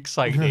really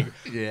exciting.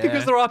 Yeah.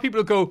 Because there are people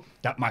who go,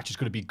 that match is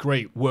going to be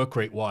great, work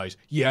rate-wise.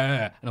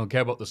 Yeah, I don't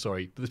care about the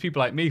story. But there's people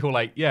like me who are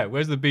like, yeah,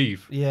 where's the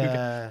beef?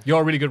 Yeah.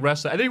 You're a really good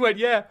wrestler. And then he went,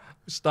 yeah,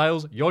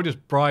 Styles, you're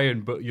just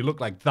Bryan, but you look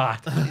like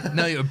that.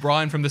 No, you're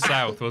Brian from the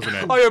South, wasn't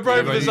it? Oh, you're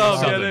Bryan from the You're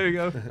South. Yeah, Southern. there we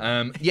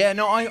go. Yeah,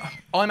 no,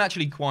 I'm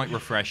actually quite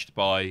refreshed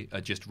by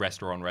just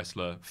wrestler on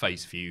wrestler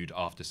face feud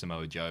after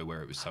Samoa Joe,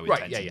 where it was so Right,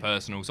 intense yeah, and yeah.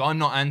 personal. So I'm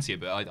not anti it,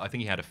 but I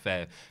think he had a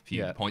fair few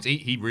Yeah. points.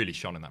 He really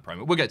shone in that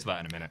promo. We'll get to that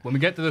in a minute. When we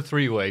get to the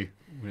 3-way,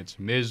 when it's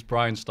Miz,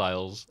 Bryan,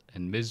 Styles,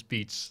 and Miz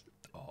beats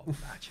Oh,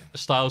 imagine.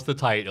 Styles the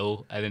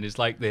title, and then it's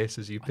like this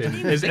as you pin.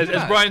 even As think of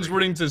that. Bryan's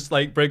running to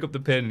like break up the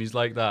pin, and he's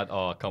like that.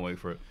 Oh, I can't wait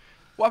for it.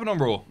 What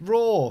happened on Raw?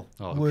 Raw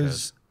Oh,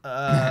 was.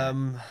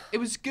 It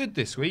was good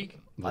this week.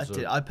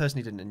 I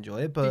personally didn't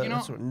enjoy it, but you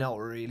not? not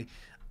really.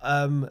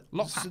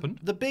 Lots happened.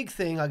 The big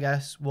thing, I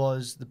guess,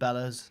 was the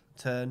Bellas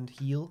turned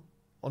heel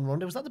on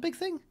Ronda. Was that the big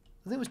thing?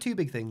 I think it was 2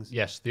 big things.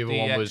 Yes, the other The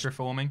one was. extra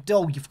forming.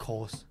 Oh, of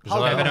course. Was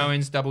it Kevin Oh.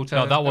 Owens double turn.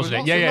 No, that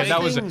wasn't it. Yeah,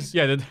 that was things. it.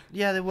 Yeah,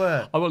 Yeah, they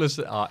were. I want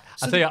to. I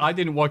tell you, I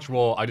didn't watch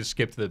Raw. I just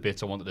skipped the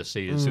bits I wanted to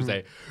see. As soon as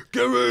they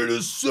get ready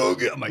to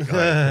suck it, I'm like,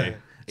 okay.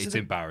 It's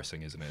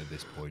embarrassing, isn't it, at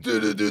this point?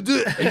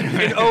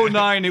 In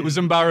 09, it was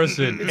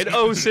embarrassing.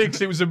 In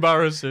 06, it was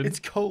embarrassing. It's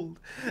cold.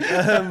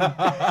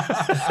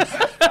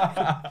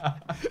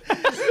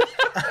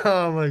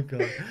 Oh my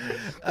god.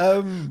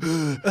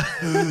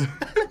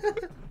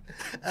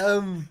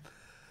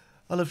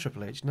 I love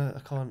Triple H. No, I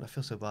can't. I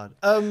feel so bad.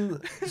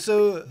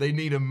 So They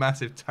need a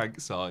massive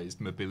tank-sized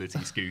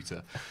mobility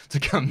scooter to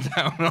come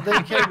down on.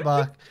 they came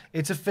back.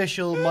 It's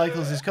official.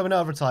 Michaels is coming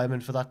out of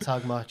retirement for that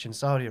tag match in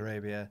Saudi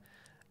Arabia.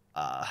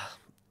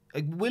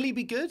 Will he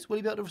be good? Will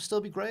he be able to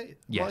still be great?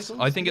 Yes,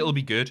 Michaels? I think it'll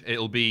be good.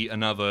 It'll be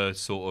another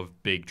sort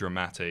of big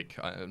dramatic,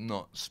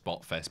 not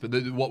spot fest, but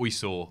what we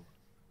saw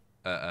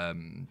at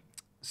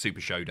Super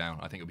ShowDown.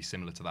 I think it'll be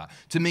similar to that.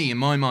 To me, in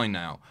my mind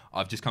now,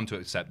 I've just come to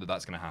accept that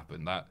that's going to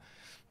happen. That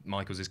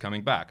Michaels is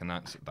coming back, and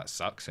that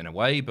sucks in a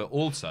way. But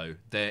also,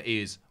 there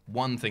is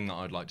one thing that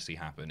I'd like to see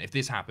happen. If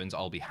this happens,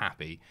 I'll be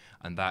happy,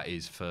 and that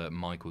is for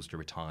Michaels to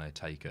retire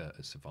Taker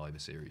at Survivor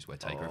Series, where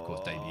Taker, of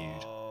course,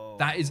 debuted.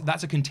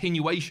 That's a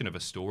continuation of a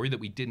story that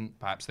we didn't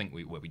perhaps think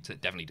we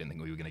definitely didn't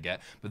think we were going to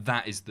get. But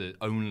that is the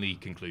only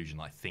conclusion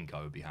I think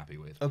I would be happy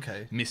with.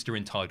 Okay. Mr.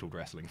 Entitled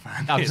Wrestling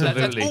Fan.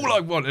 Absolutely. That's all I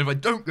want. If I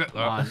don't get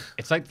that, Man,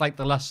 it's like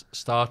the last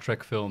Star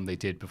Trek film they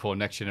did before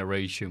Next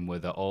Generation, where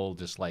they're all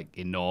just like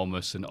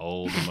enormous and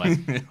old and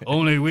like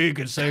only we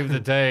could save the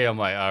day. I'm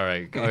like, all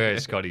right, okay,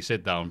 Scotty,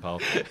 sit down,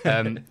 pal.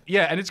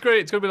 Yeah, and it's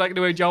great. It's gonna be like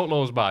the Age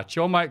Outlaws match.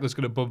 Shawn Michaels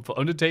gonna bump for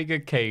Undertaker,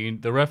 Kane,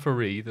 the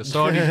referee, the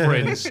Saudi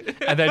Prince,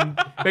 and then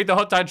make the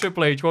Hot Tag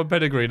Triple H one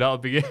pedigree. That'll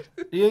be it.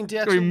 You think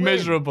It's gonna be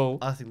miserable.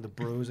 I think the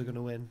Bros are going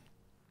to win.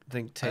 I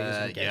think Taylor's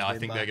going to get his I win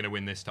think back. they're going to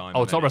win this time.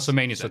 Oh, it's not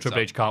WrestleMania, so Sets Triple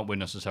up. H can't win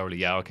necessarily.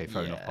 Yeah, okay,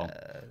 fair enough,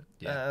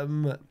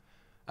 pal.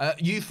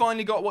 You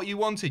finally got what you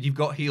wanted. You've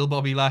got heel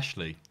Bobby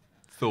Lashley.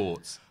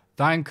 Thoughts?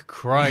 Thank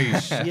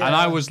Christ. And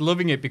I was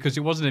loving it because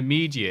it wasn't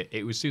immediate.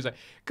 He was like,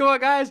 come on,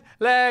 guys,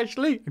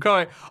 Lashley. And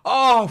like,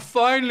 oh,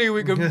 finally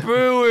we can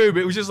boo him.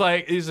 It was just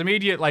like, his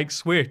immediate like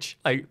switch.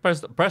 Like,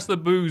 press the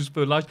boos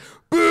for Lashley.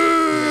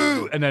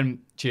 Boo! And then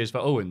cheers for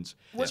Owens.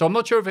 So I'm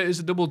not sure if it is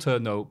a double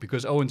turn, though,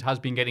 because Owens has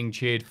been getting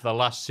cheered for the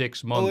last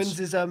 6 months. Owens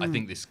is, I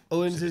think this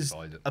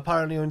solidifies it.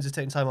 apparently Owens is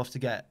taking time off to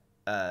get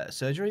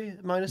surgery,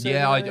 minor surgery.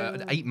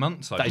 Yeah, 8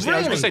 months. I was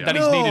Really? going to say that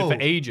he's needed for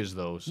ages,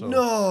 though. So.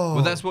 No.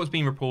 Well, that's what's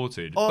been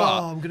reported. Oh,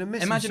 but I'm gonna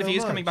miss him imagine so if he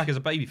is coming much. back as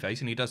a babyface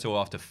and he does so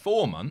after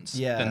 4 months.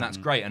 Yeah. Then that's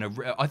great. And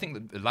I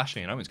think that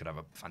Lashley and Owens could have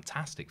a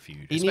fantastic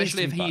feud, He needs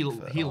especially to if be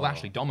back for- heel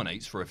Lashley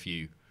dominates for a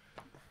few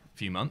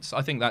months.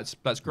 I think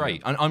that's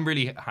great. And I'm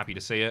really happy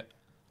to see it.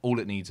 All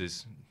it needs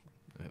is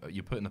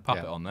you're putting the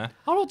puppet on there.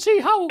 I don't see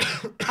how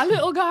a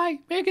little guy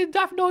making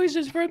daft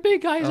noises for a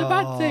big guy is a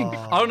bad thing.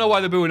 I don't know why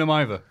they're booing him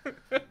either.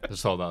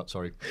 Just saw that,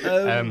 sorry.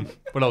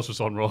 What else was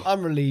on Raw?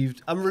 I'm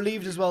relieved. I'm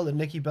relieved as well that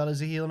Nikki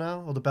Bella's a heel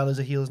now, or the Bellas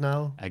are heels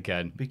now.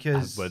 Again,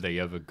 because- were they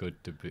ever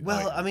good to be?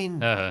 Well, like- I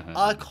mean,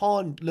 I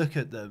can't look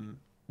at them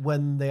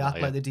when they act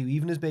yeah. like they do,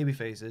 even as baby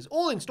faces,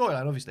 all in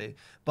storyline, obviously.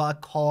 But I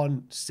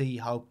can't see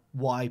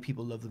why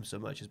people love them so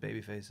much as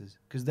baby faces,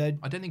 because they're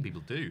I don't think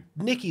people do.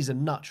 Nikki's a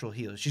natural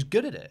heel. She's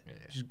good at it.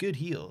 She's a good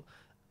heel,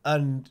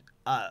 and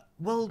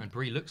And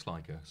Brie looks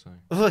like her, so.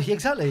 well,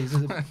 exactly.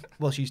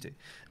 Well, she used to.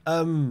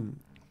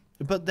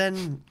 But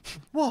then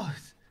what?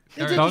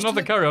 They Carry on. used to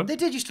look- carry on. They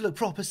did used to look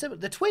proper similar.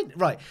 They're twin,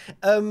 right?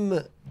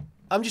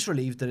 I'm just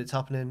relieved that it's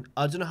happening.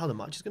 I don't know how the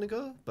match is going to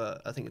go,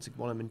 but I think it's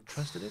one I'm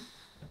interested in.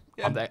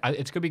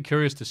 It's going to be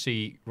curious to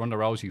see Ronda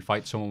Rousey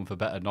fight someone with a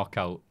better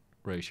knockout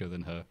ratio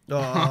than her.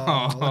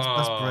 Oh,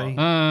 that's Brie.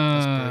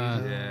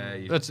 That's Brie.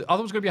 Yeah. I thought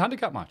it was going to be a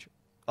handicap match.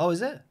 Oh,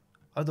 is it?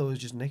 I thought it was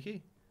just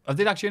Nikki. I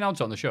did actually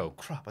announce it on the show.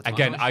 Crap. I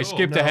Again, not I sure.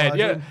 skipped No, ahead. I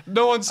Yeah, don't-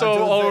 no one saw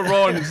don't all think-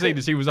 Raw and see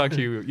to see was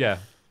actually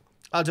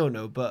I don't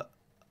know, but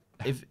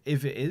if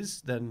it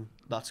is, then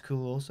that's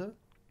cool. Also,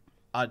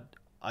 I'm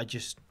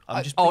just.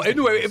 Oh,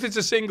 anyway, if it's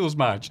a singles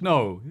match,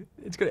 no,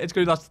 it's going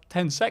to last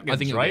 10 seconds. I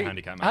think it'll right? be a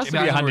handicap It match. has If to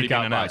it be a hasn't already been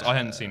handicap match. announced, I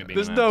hadn't seen it being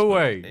There's announced. no but-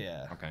 way.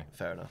 yeah. Okay.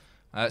 Fair enough.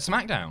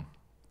 SmackDown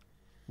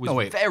was No,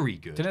 wait. very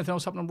good. Did anything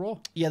else happen on Raw?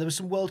 Yeah, there was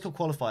some World Cup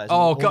qualifiers. Oh,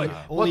 All God.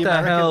 all What the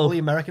hell? All the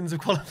Americans have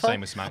qualified.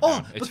 Same as SmackDown.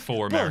 Oh, It's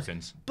for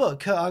Americans. But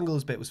Kurt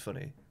Angle's bit was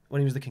funny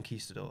when he was the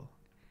conquistador.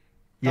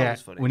 That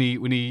was funny.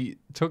 when he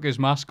took his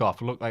mask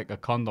off, it looked like a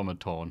condom had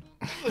torn.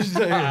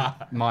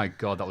 My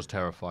God, that was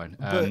terrifying.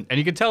 And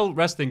you can tell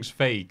wrestling's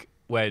fake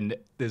when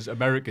there's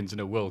Americans in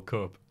a World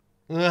Cup.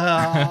 He sat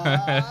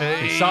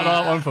on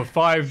that one for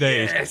 5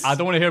 days. Yes. I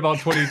don't want to hear about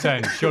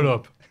 2010. Shut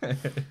up.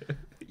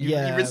 You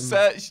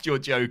researched your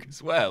joke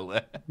as well.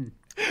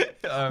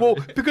 Well,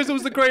 because it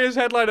was the greatest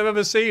headline I've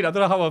ever seen. I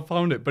don't know how I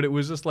found it, but it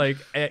was just like,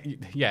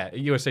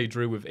 USA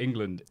drew with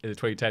England in the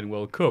 2010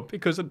 World Cup.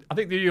 Because I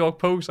think the New York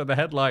Post had the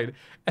headline,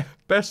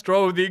 best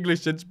draw of the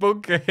English since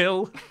Bunker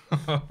Hill.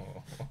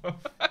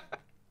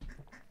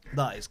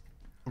 That is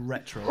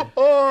retro.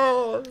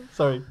 Oh,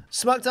 sorry.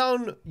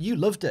 SmackDown, you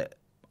loved it.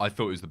 I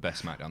thought it was the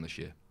best SmackDown this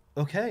year.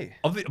 Okay.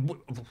 All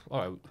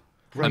right.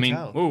 Great I mean,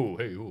 out. Oh,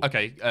 hey, oh.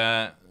 Okay,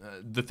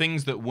 the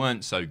things that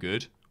weren't so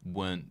good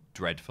weren't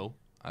dreadful.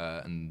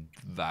 And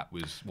that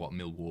was what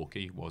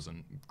Milwaukee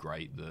wasn't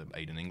great. The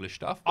Aiden English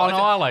stuff. Oh, But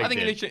no, I liked I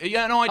think it. initially,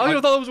 yeah, no, I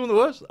thought that was one of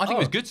the worst. I think it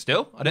was good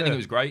still. I don't think Yeah. it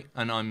was great,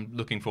 and I'm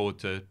looking forward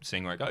to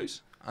seeing where it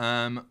goes.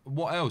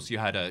 What else? You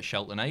had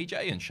Shelton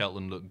AJ, and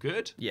Shelton looked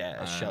good.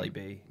 Yeah, Shelly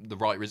B. The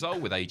right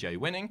result with AJ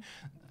winning.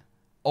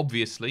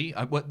 Obviously,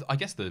 I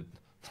guess the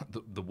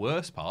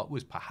worst part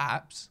was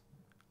perhaps.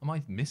 Am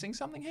I missing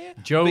something here?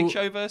 Joe- Big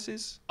Show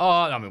versus. Oh,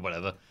 I mean,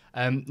 whatever.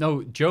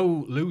 No,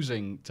 Joe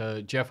losing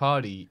to Jeff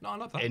Hardy No, I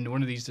love that. in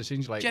one of these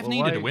decisions. Like, Jeff well,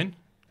 needed why- a win.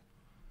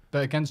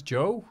 But against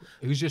Joe,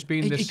 who's just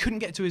been He this... couldn't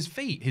get to his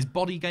feet. His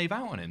body gave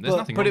out on him. There's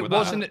nothing But wrong it with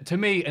wasn't, to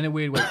me, in a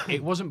weird way,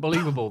 it wasn't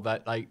believable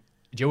that, like,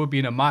 Joe would be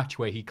in a match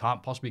where he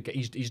can't possibly get...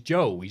 He's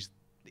Joe.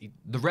 that.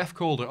 The ref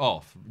called it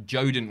off.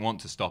 Joe didn't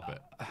want to stop it.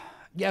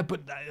 Yeah,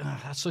 but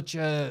that's such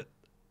a...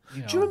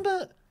 You know, Do you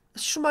remember?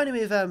 This just reminded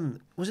me of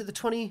was it the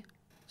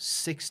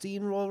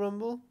 2016 Royal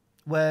Rumble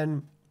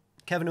when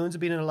Kevin Owens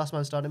had been in a last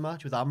man standing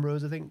match with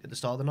Ambrose, I think, at the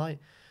start of the night,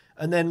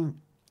 and then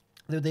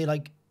they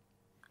like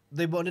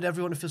they wanted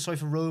everyone to feel sorry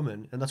for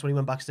Roman, and that's when he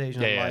went backstage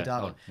and lied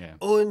down. Oh, yeah.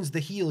 Owens, the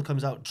heel,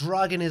 comes out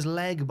dragging his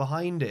leg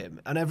behind him,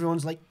 and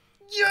everyone's like,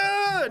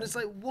 yeah! And it's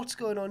like, what's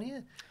going on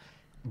here?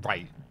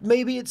 Right.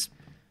 Maybe it's,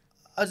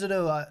 I don't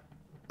know,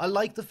 I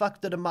like the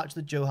fact that a match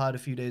that Joe had a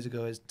few days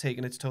ago has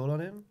taken its toll on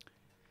him.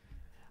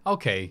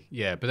 Okay,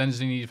 yeah, but then does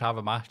he need to have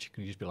a match?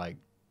 Can he just be like,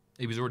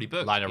 He was already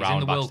booked. lying He's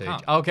around in the World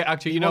backstage? Cup. Okay,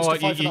 actually, He you know wants what?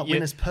 to fight for that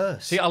winner's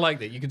purse. See, I like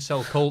that. You can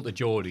sell Colt to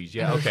Geordies.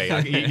 Yeah,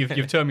 okay.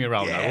 You've turned me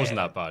around now. It wasn't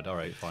that bad. All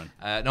right, fine.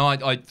 No,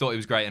 I thought it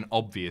was great, and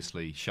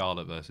obviously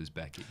Charlotte versus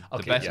Becky, the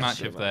Okay, best yes, match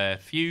so of their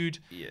feud.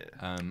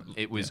 Yeah.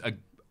 It was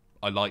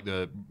I like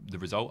the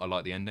result. I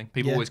like the ending.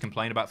 People always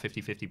complain about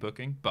 50-50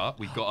 booking, but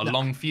we've got a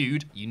long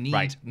feud. You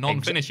need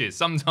non-finishes.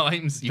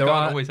 Sometimes you can't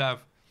always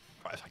have.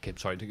 I keep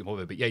sorry to get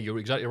over it, but yeah, you're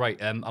exactly right.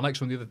 Unlike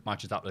some of the other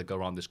matches that go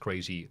around this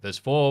crazy, there's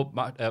four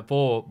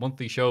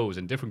monthly shows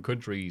in different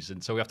countries,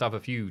 and so we have to have a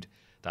feud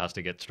that has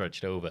to get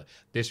stretched over.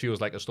 This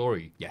feels like a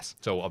story. Yes.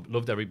 So I've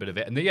loved every bit of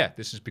it, and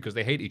this is because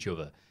they hate each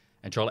other,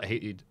 and Charlotte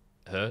hated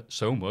her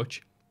so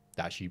much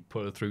that she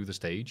put her through the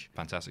stage.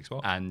 Fantastic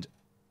spot. And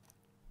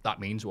that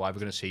means we're either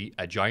going to see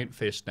a giant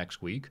fist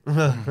next week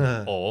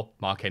or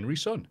Mark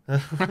Henry's son.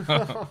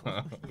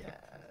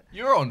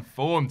 You're on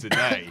form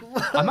today.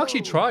 I'm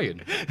actually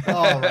trying.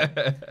 Oh,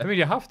 right. I mean,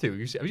 you have to.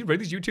 Have you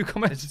read these YouTube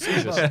comments?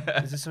 Is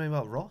there something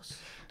about Ross?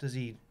 Does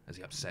he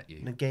upset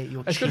you? negate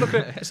your It's cheat?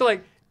 good. It's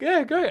like,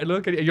 yeah, great.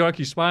 Look at it. You're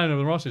actually smiling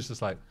over Ross. It's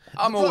just like,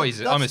 I'm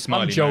a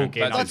smiley man.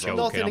 joking. That's I'm That's joking.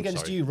 nothing I'm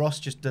against sorry. you. Ross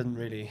just doesn't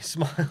really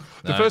smile.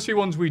 The first few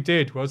ones we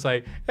did was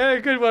like, hey,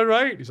 good one,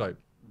 right? He's like,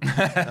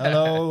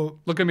 Hello.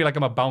 look at me like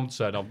I'm a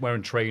bouncer and I'm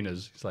wearing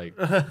trainers. He's like,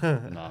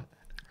 nah.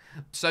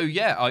 So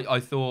yeah, I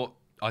thought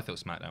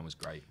SmackDown was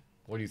great.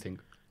 What do you think?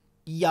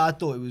 Yeah, I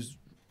thought it was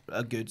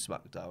a good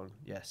SmackDown,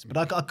 yes.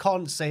 But I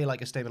can't say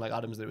like a statement like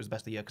Adams that it was the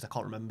best of the year because I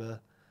can't remember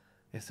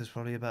if there's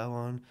probably a better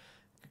one.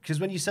 Because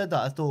when you said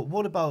that, I thought,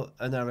 what about,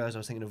 and then I realised I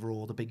was thinking of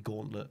Raw, the big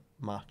gauntlet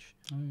match.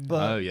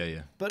 But,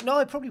 yeah. But no,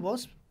 it probably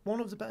was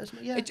one of the best.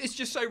 Yeah. It's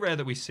just so rare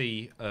that we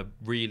see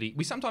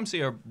we sometimes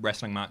see a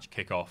wrestling match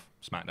kick off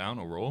SmackDown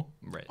or Raw.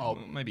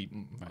 Maybe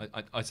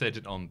I said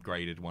it on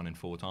graded 1 in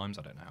 4 times.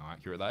 I don't know how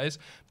accurate that is,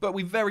 but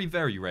we very,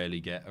 very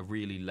rarely get a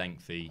really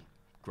lengthy,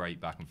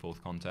 great back and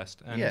forth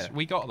contest, and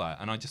we got that.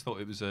 And I just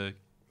thought it was a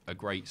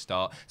great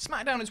start.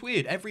 SmackDown is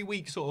weird. Every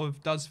week sort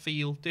of does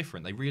feel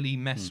different. They really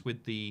mess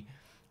with the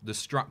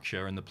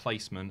structure and the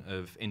placement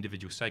of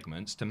individual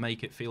segments to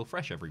make it feel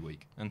fresh every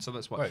week. And so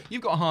that's why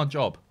you've got a hard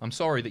job. I'm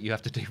sorry that you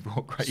have to do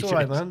Raw graded. It's all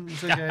right, man.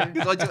 It's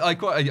okay.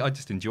 'Cause I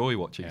just enjoy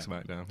watching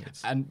SmackDown.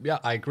 And yeah,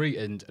 I agree.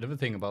 And another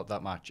thing about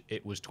that match,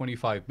 it was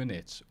 25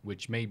 minutes,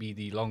 which may be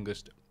the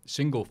longest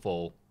single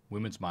fall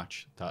women's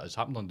match that has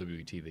happened on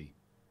WTV.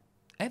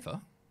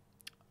 Ever?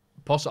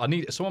 Possibly, I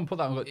need someone put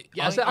that on.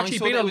 Yeah, Has there I actually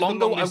saw been that a was the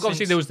longer? longest Obviously,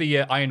 since- there was the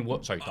Iron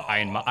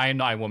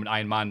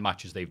Man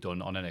matches they've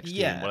done on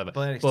NXT and whatever.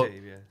 But NXT, But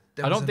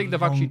yeah. I don't think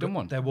they've actually done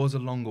one. There was a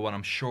longer one.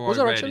 I'm sure Was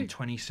I there read actually? in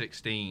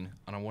 2016,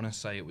 and I want to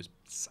say it was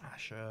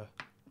Sasha.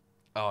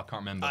 Oh, I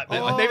can't remember.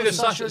 Maybe the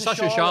Sasha and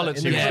Charlotte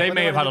in series. the- They when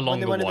may have had a when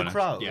they longer went in one. the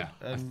crowd. yeah,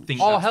 I think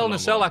Oh, that's Hell the in a long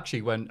Cell one.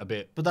 actually went a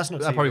bit. But that's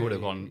not That probably TV. would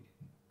have gone.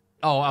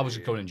 Oh, I was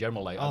going in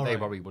general. Like Oh, they right.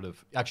 probably would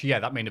have. Actually, yeah,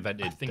 that main event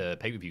did the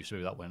pay per view, so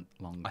maybe that went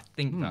long. I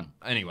think that.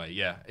 Anyway,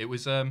 yeah, it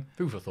was.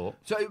 Food for thought.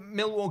 So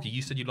Milwaukee,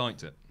 you said you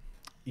liked it.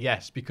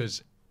 Yes,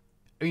 because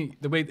I mean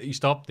the way that you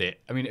stopped it.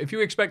 I mean, if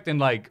you're expecting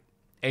like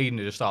Aiden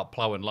to just start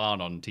plowing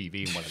Lan on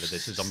TV and whatever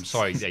this is, I'm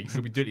sorry, yeah, you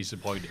could be really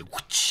disappointed.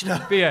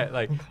 But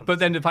yeah, but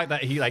then the fact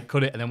that he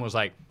cut it and then was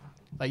like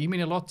you mean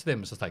a lot to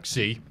them. It's just like,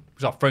 see,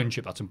 it's our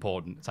friendship that's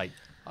important. It's like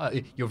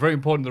you're very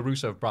important to the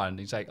Rusev brand.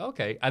 He's like,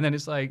 okay, and then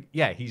it's like,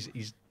 yeah, he's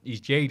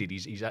jaded.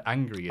 He's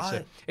angry.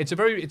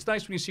 It's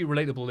nice when you see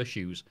relatable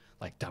issues.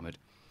 Like, damn it,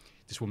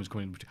 this woman's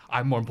coming.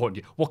 I'm more important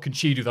to you. What can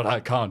she do that I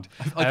can't?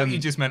 I thought you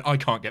just meant I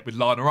can't get with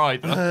Lana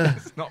either.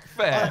 It's not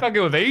fair. I can't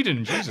go with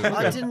Aiden. Jesus.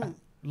 I didn't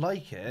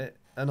like it,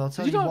 and I'll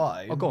tell you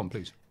why. Oh, go on,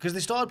 please. Because they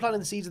started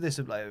planting the seeds of this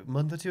like a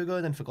month or two ago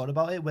and then forgot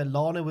about it, where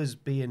Lana was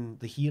being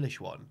the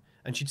heelish one.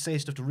 And she'd say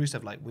stuff to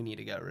Rusev like, we need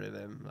to get rid of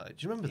him. Like, do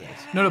you remember this?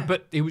 No,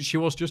 but she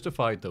was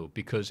justified, though,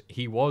 because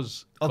he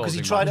was. Oh, because he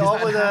causing tried it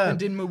madness. on with her.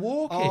 happened in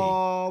Milwaukee.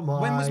 Oh, my.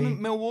 When was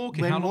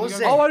Milwaukee? When How long was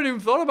ago? it? Oh, I didn't even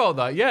thought about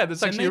that. Yeah, that's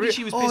So actually maybe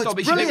she was Oh, pissed it's off,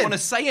 but she didn't brilliant.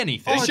 want to say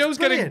anything. This it's show's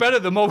getting brilliant. better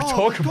the more we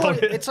talk about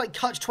it. It's like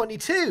Catch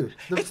 22.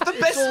 It's the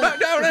best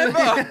SmackDown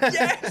ever.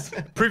 Yes.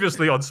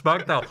 Previously on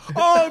SmackDown.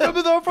 Oh,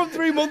 remember that from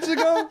 3 months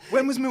ago?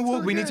 When was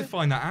Milwaukee? We need to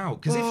find that out,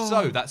 because if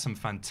so, that's some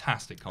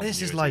fantastic continuity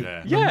This is like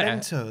there. Yeah.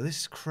 Memento. This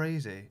is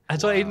crazy.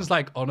 And so Aiden's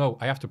like, oh no,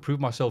 I have to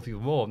prove myself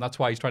even more. And that's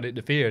why he's trying to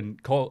interfere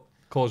and cause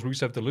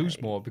Rusev to lose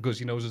more, because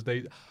he knows as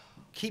they.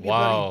 Keep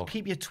Wow.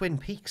 your Twin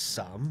Peaks,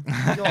 Sam.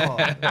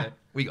 God.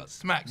 We got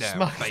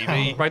SmackDown,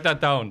 baby. Write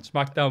that down.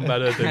 SmackDown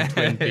better than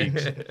Twin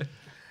Peaks.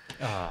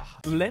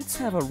 Let's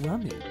have a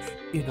rummage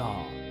in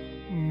our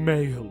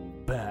mail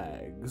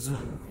bags.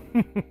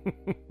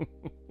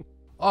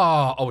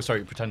 Oh,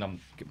 sorry. Pretend I'm.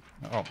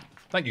 Oh,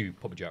 thank you,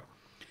 Papa Jack.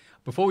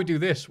 Before we do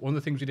this, one of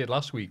the things we did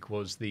last week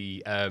was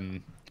the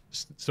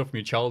stuff from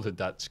your childhood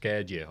that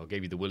scared you or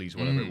gave you the willies,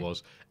 whatever it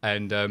was.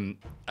 And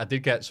I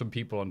did get some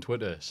people on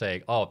Twitter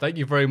saying, "Oh, thank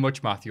you very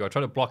much, Maffew. I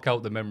tried to block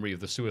out the memory of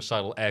the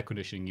suicidal air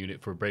conditioning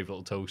unit for a brave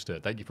little toaster.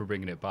 Thank you for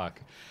bringing it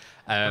back."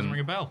 Doesn't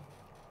ring a bell.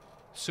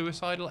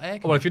 Suicidal air.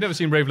 Well, if you've never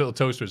seen Brave Little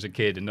Toaster as a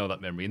kid and know that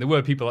memory, and there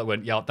were people that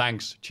went, "Yeah,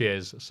 thanks,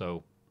 cheers."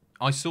 So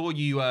I saw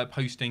you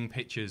posting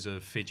pictures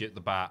of Fidget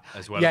the Bat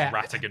as well as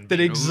Rattigan.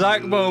 The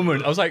exact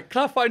moment I was like,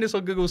 "Can I find this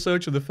on Google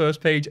search on the first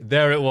page?"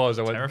 There it was.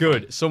 I went, Terrifying.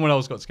 "Good." Someone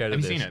else got scared Have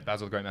of you this. seen it,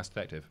 Basil the Great Masked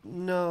Detective?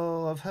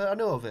 No, I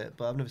know of it,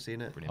 but I've never seen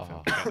it. Brilliant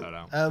film. Check that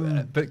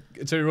out. But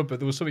but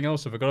there was something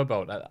else I forgot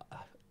about.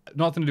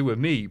 Nothing to do with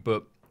me,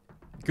 but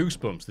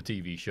Goosebumps, the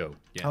TV show.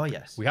 Yeah. Oh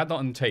yes. We had that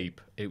on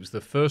tape. It was the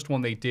first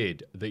one they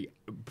did. The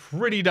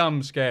pretty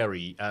damn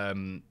scary.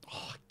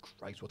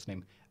 Christ, what's the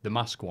name? The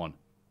mask one.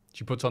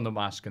 She puts on the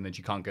mask and then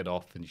she can't get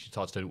off, and she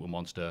starts turning into a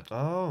monster.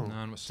 Oh.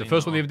 No, It's the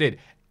first one they ever did.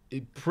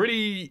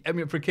 Pretty, I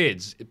mean, for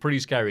kids, pretty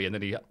scary. And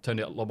then he turned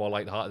it a lot more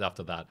lighthearted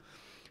after that.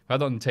 We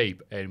had that on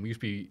tape, and we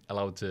used to be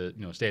allowed to,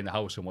 stay in the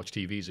house and watch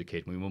TV as a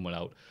kid when my mum went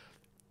out.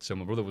 So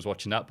my brother was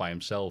watching that by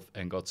himself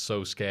and got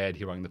so scared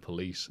he rang the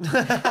police.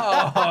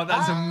 Oh,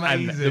 that's And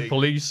amazing. the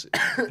police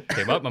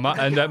came up.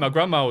 My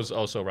grandma was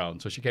also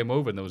around, so she came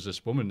over, and there was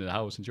this woman in the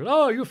house, and she went,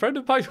 "Oh, are you a friend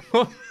of my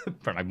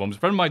mum's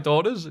friend of my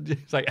daughter's?" And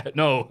she's like,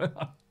 "No."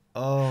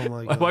 Oh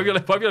my god. Why have you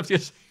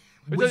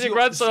left your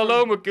grandson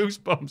alone with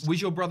Goosebumps?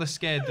 Was your brother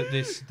scared that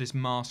this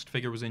masked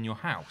figure was in your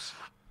house?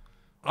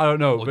 I don't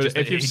know, Or but just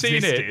that if you've it seen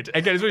existed. it,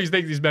 again, it's when you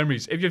think these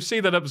memories. If you've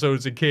seen that episode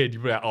as a kid,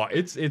 you're like, "Oh,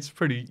 it's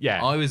pretty,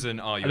 yeah." I was an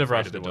Are You never Afraid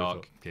asked of the it what I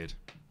Dark kid.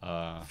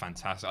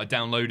 Fantastic. I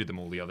downloaded them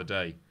all the other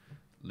day,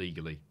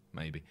 legally,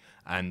 maybe.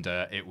 And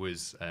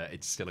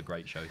it's still a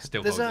great show.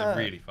 Still they're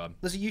really fun.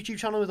 There's a YouTube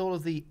channel with all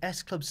of the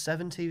S Club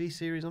 7 TV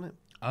series on it.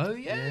 Oh,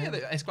 yeah.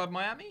 The S Club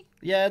Miami?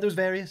 Yeah, there was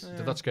various.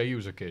 Did that scare you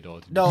as a kid?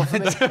 Or No,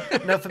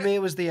 for me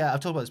it was the. I've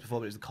talked about this before,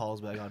 but it was the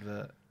Carlsberg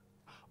advert.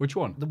 Which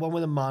one? The one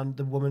where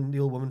the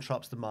old woman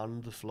traps the man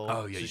on the floor.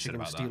 Oh, yeah, so you she said can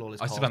about steal that. all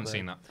his I still haven't Carlsberg.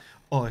 seen that.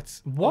 Oh,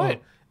 it's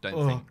What?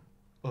 Don't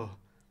think.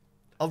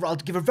 I'll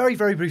give a very,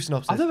 very brief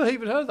synopsis. I've never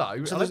even heard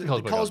that. So the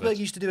Carlsberg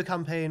used to do a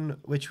campaign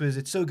which was,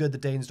 "It's so good the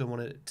Danes don't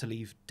want it to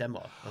leave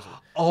Denmark." wasn't it?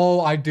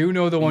 Oh, I do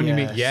know the one you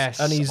mean. Yes. Yes.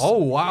 And he's- oh,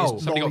 wow.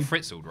 he's Somebody got Lorry-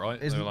 fritzeled, right?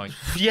 They were like,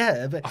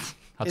 Yeah, but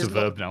That's his a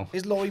verb now.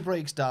 His lorry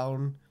breaks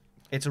down.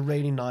 It's a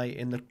rainy night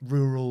in the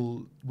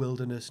rural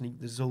wilderness, and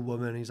there's this old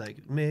woman. And he's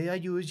like, "May I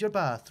use your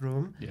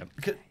bathroom?" Yeah.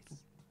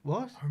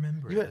 What? I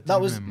remember You- it. that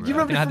was- you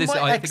remember I think from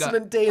I my had this-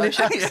 excellent Danish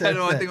accent Yeah,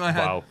 no, I there. think I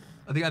had. Wow.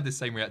 I think I had the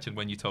same reaction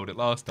when you told it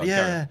last time.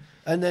 Yeah,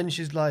 and then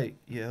she's like,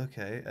 "Yeah,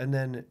 okay," and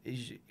then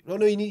oh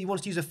no, he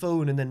wants to use a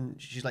phone, and then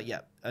she's like,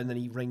 "Yeah," and then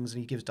he rings and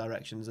he gives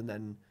directions, and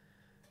then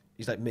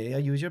he's like, "May I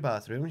use your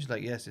bathroom?" And she's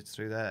like, "Yes, it's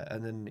through there,"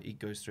 and then he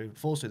goes through,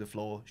 falls through the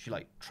floor. She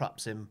like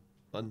traps him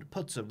and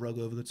puts a rug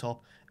over the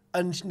top.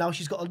 And now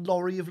she's got a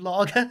lorry of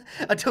lager.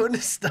 I don't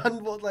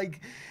understand what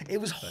it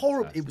was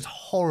horrible. It was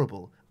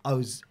horrible. I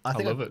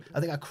think love it. I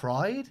think I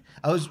cried.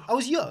 I was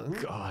young,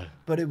 God.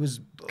 but it was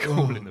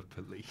Calling the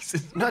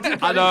police. No, I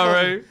didn't I know,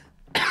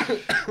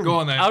 right? Go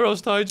on then.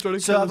 Arrows tied, running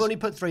So I've only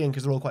put 3 in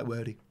because they're all quite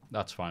wordy.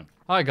 That's fine.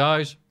 Hi,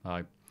 guys.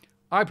 Hi.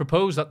 I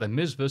propose that the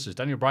Miz versus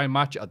Daniel Bryan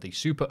match at the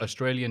Super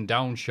Australian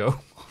Down show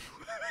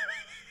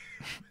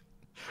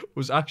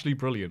was actually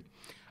brilliant.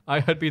 I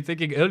had been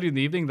thinking earlier in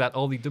the evening that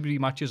all the WWE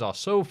matches are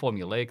so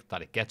formulaic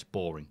that it gets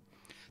boring.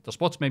 The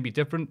spots may be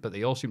different, but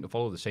they all seem to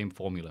follow the same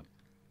formula.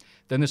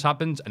 Then this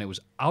happened, and it was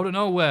out of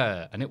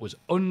nowhere, and it was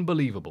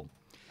unbelievable.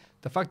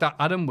 The fact that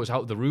Adam was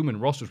out of the room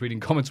and Ross was reading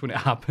comments when it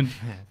happened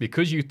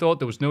because you thought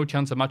there was no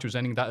chance the match was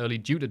ending that early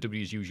due to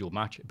WWE's usual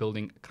match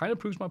building kind of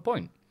proves my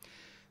point.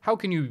 How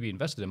can you be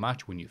invested in a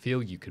match when you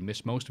feel you can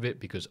miss most of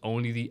it because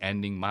only the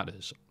ending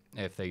matters?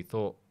 If they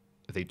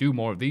do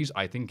more of these,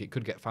 I think it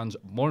could get fans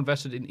more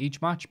invested in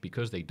each match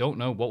because they don't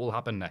know what will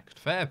happen next.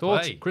 Fair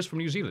Thoughts? play. Chris from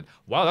New Zealand.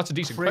 Wow, that's a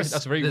decent Chris, question.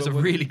 That's a very There's a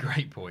well- really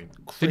great point.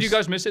 Did you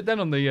guys miss it then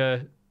on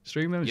the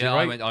stream? Then? Was Yeah, it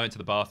right? I went to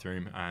the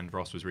bathroom and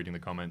Ross was reading the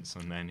comments,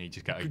 and then he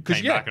just came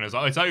 'Cause, yeah. back and was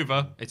like, "It's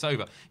over, it's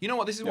over." You know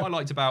what? This is what I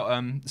liked about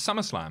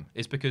SummerSlam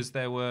is because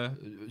there were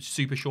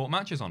super short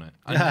matches on it.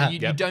 And you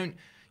Yep.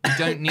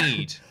 don't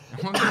need.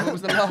 What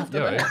was the laughter?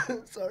 Yeah, there?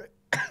 right. Sorry.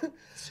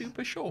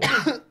 Super short.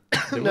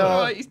 No.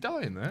 All right, he's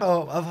dying there.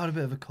 Oh, I've had a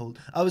bit of a cold.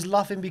 I was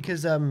laughing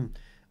because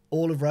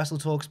all of Wrestle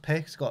Talk's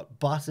picks got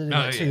battered in Oh,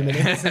 like 2 yeah.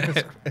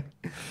 minutes.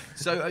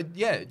 So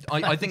yeah,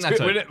 I think that's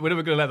We're never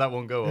going to let that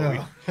one go, are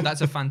we?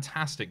 that's a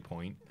fantastic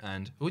point.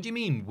 And what do you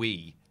mean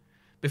we?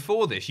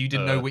 Before this, you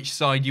didn't know which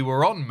side you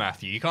were on,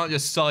 Maffew. You can't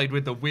just side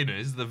with the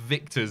winners, the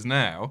victors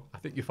now. I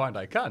think you find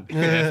I can.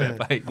 Fair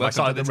play. Like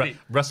Welcome to the the team.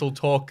 Wrestle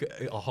Talk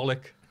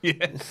aholic.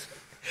 Yes.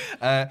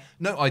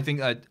 No, I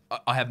think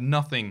I have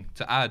nothing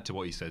to add to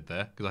what you said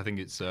there because I think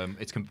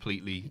it's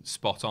completely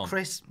spot on.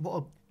 Chris,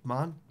 what a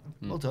man.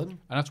 Well done.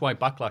 And that's why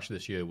Backlash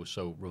this year was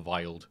so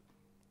reviled.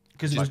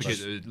 Because Just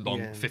because it was long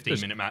Yeah.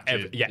 15-minute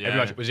matches. Every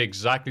match was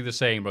exactly the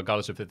same,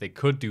 regardless of if they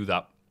could do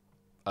that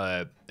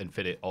and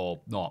fit it or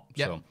not.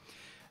 Yep. So,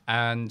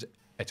 and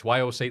it's why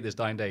I always say this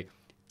dying day,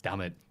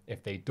 damn it,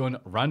 if they'd done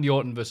Randy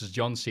Orton versus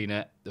John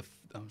Cena,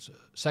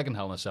 second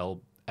Hell in a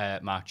Cell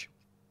match,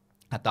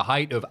 at the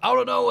height of out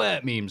of nowhere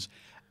memes,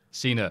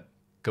 Cena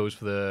goes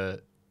for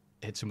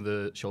hits him with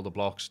the shoulder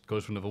blocks,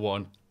 goes for another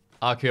one.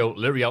 RKO,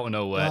 literally out of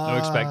nowhere, not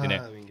expecting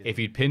it. If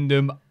he'd pinned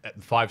him,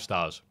 5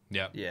 stars.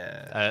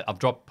 Yeah. I've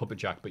dropped Puppet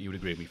Jack, but you would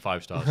agree with me,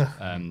 5 stars.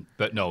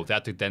 But no, they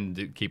had to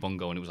then keep on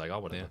going. It was like, oh,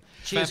 whatever.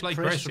 Cheers, Fair play,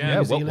 Chris. Chris, from Yeah, New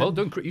well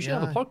Zealand. done. You should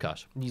have a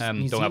podcast. New Don't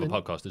have a Zealand.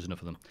 podcast. There's enough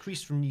of them.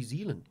 Chris from New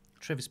Zealand.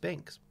 Travis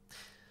Banks.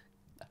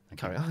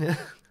 Carry on. Yeah.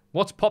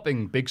 What's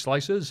popping, big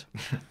slices?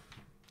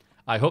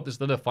 I hope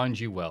this letter finds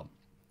you well.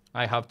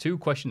 I have 2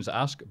 questions to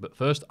ask, but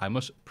first I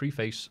must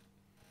preface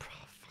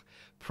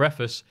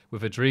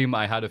with a dream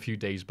I had a few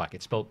days back.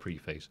 It's spelled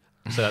preface.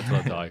 Say that till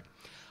I die.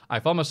 I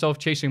found myself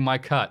chasing my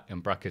cat, in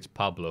brackets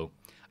Pablo,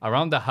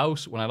 around the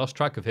house when I lost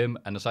track of him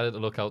and decided to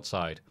look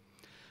outside.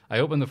 I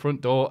opened the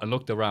front door and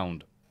looked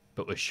around,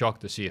 but was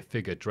shocked to see a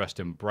figure dressed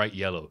in bright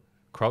yellow,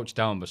 crouched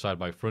down beside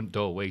my front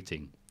door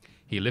waiting.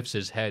 He lifts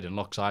his head and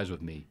locks eyes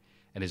with me,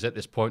 and it's at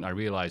this point I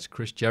realize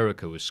Chris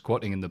Jericho is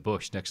squatting in the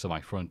bush next to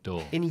my front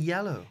door. In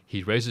yellow.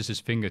 He raises his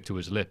finger to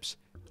his lips,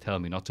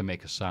 telling me not to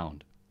make a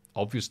sound.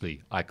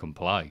 Obviously, I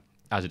comply,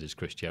 as it is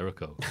Chris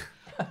Jericho.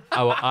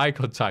 Our eye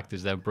contact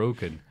is then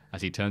broken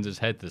as he turns his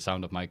head to the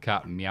sound of my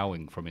cat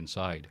meowing from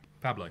inside.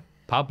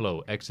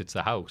 Pablo exits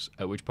the house,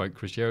 at which point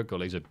Chris Jericho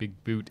lays a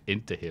big boot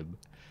into him.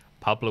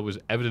 Pablo was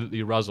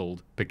evidently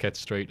razzled, but gets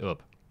straight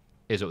up.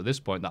 It's at this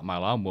point that my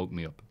alarm woke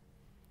me up.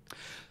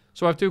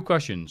 So I have 2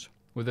 questions.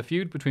 With the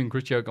feud between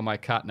Chris Jericho and my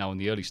cat now in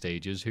the early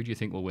stages, who do you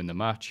think will win the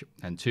match?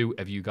 And 2,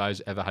 have you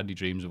guys ever had any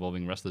dreams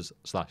involving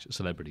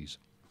wrestlers/celebrities?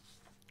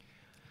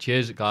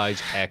 Cheers,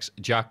 guys.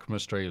 Jack from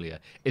Australia.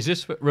 Is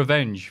this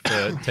revenge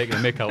for taking a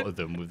mick out of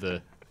them with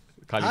the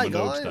Kylie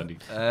Minogue standing?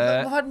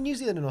 We've had New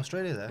Zealand and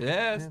Australia there.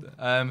 Yes.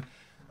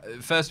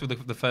 First,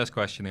 with the first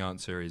question, the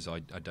answer is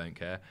I don't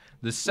care.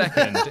 The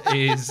second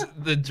is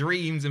the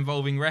dreams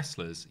involving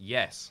wrestlers.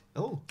 Yes.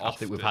 Oh. I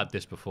think we've had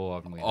this before,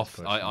 haven't we?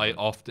 I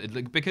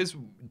often, because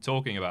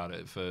talking about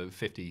it for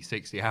 50,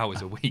 60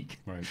 hours a week,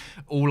 Right.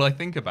 all I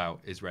think about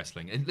is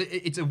wrestling.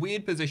 It's a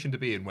weird position to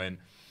be in when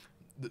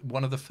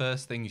one of the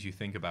first things you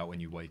think about when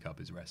you wake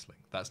up is wrestling.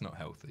 That's not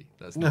healthy.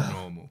 That's not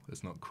normal.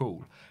 That's not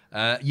cool.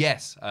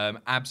 Yes,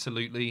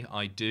 absolutely,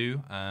 I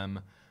do.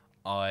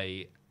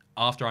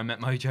 After I met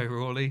Mojo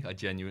Rawley,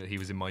 he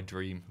was in my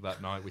dream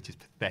that night, which is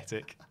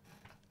pathetic.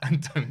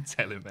 And don't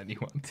tell him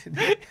anyone.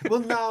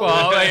 Well, no.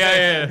 Well,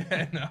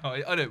 yeah. No,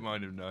 I don't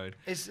mind him knowing.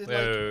 Is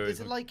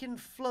it like in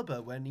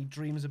Flubber when he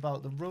dreams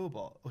about the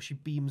robot, or she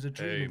beams a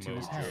dream into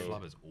his head?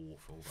 Flubber's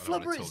awful. I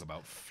don't want to talk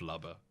about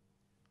Flubber.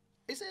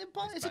 Is it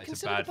It's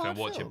considered a bad film?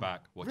 Watch it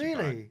back.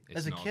 Really? It's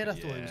As a not kid, good. I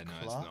thought it was No,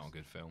 class. it's not a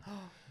good film.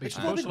 But It's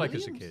you're supposed to Robin like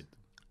as a Williams.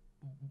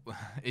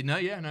 kid.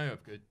 No,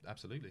 good.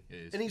 Absolutely, it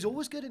is. And he's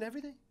always good in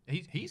everything?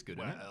 He's good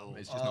in it.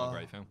 It's just not a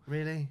great film.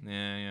 Really?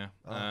 Yeah.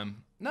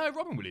 No,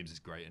 Robin Williams is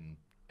great in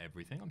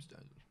everything.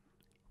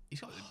 He's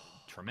got a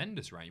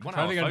tremendous range. One of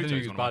our photos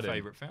is one of my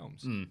favourite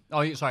films.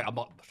 Oh, sorry, I'm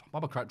not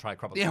trying to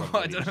crap. Yeah,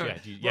 I don't know.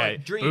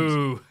 Right, dreams.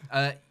 Ooh.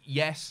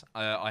 Yes,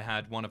 I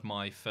had one of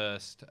my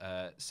first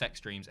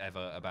sex dreams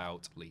ever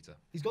about Lita.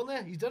 He's gone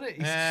there. He's done it.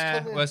 He's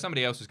gone there. Well,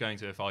 somebody else was going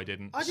to if I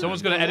didn't.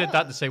 Someone's going to edit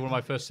that to say one of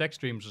my first sex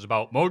dreams was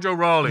about Mojo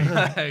Rawley. No.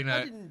 I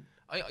didn't.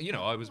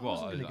 I was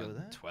what? wasn't I was gonna go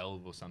there.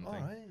 12 or something. All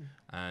right.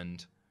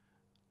 And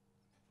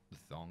the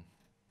thong.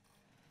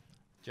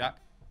 Jack?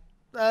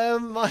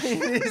 Mine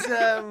is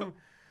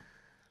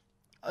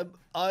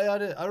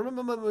I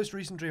remember my most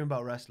recent dream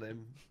about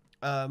wrestling,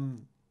 but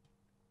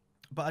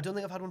I don't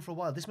think I've had one for a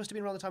while. This must have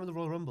been around the time of the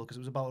Royal Rumble because it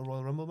was about a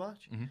Royal Rumble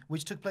match,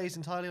 which took place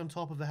entirely on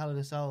top of the Hell in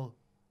a Cell.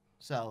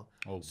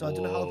 Oh, So I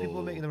don't know how people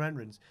were making whoa. their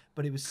entrance,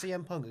 but it was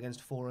CM Punk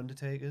against 4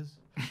 Undertakers,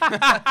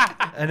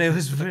 and it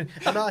was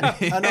and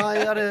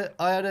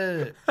I had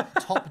a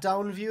top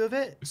down view of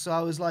it, so I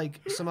was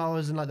like somehow I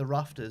was in like the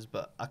rafters,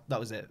 but that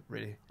was it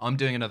really. I'm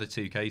doing another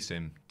 2K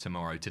sim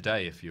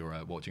today if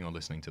you're watching or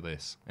listening to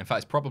this. In fact,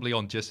 it's probably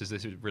on just as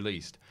this is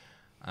released.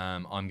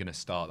 I'm going to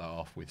start that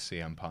off with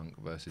CM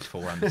Punk versus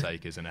 4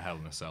 Undertakers in a Hell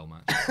in a Cell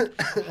match.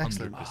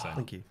 100%.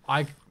 Thank you.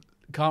 I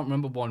can't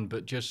remember one,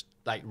 but just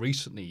like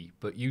recently.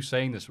 But you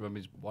saying this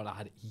remembers one I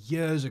had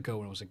years ago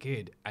when I was a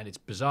kid, and it's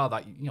bizarre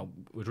that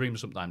with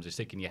dreams sometimes they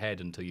stick in your head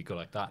until you go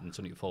like that, and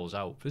suddenly it falls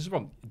out. This is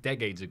from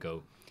decades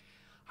ago.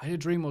 I had a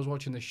dream I was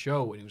watching the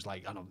show, and it was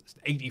like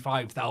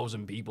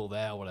 85,000 people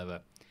there, or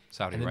whatever.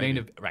 Saudi and the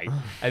Arabia.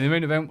 and the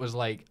main event was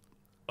like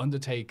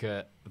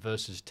Undertaker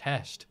versus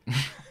Test,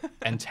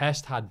 and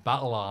Test had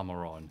battle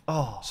armor on.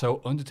 Oh. So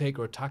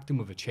Undertaker attacked him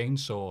with a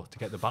chainsaw to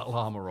get the battle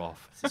armor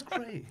off. This is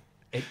great.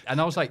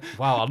 And I was like,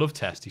 wow, I love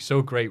Test. He's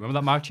so great. Remember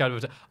that match I had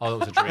with... Oh, that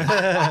was a dream.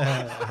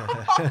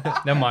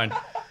 Never mind.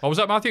 What was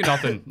that, Matthew?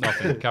 Nothing.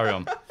 Carry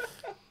on.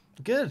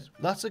 Good.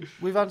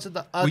 We've answered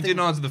that. We didn't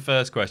answer the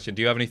first question.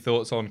 Do you have any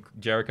thoughts on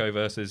Jericho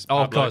versus Oh,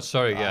 Pablo? God,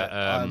 sorry,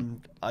 yeah.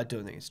 I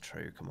don't think it's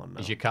true. Come on now.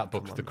 Is your cat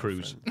booked Come the on, my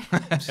cruise?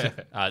 friend.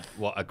 At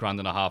what,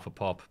 $1,500 a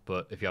pop,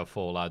 but if you have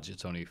 4 lads,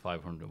 it's only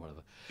 500 or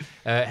whatever.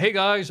 Hey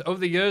guys, over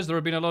the years there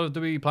have been a lot of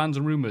WWE plans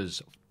and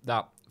rumours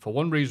that, for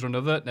one reason or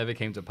another, never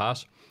came to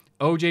pass.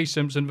 O.J.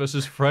 Simpson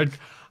versus Fred.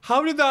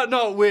 How did that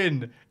not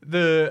win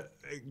the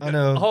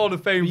Hall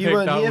of Fame you pick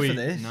weren't that here week? for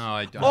this. No,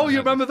 I don't. Oh, you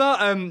remember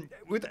that?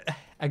 With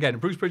again,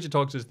 Bruce Pritchard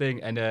talks his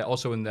thing, and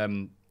also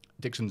in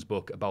Dixon's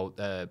book about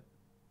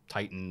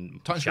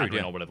Titan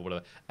Shattering, or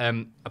whatever.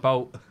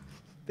 About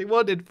they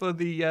wanted for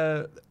the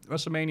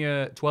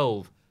WrestleMania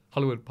 12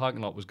 Hollywood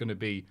parking lot was going to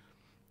be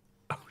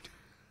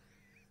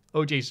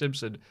O.J.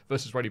 Simpson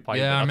versus Roddy Piper.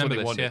 Yeah, I That's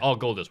remember what they this,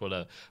 wanted. Or Goldust,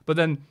 whatever. But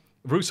then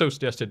Russo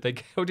suggested they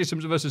O.J.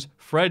 Simpson versus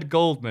Fred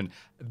Goldman,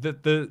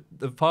 the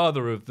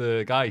father of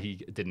the guy he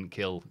didn't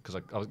kill, because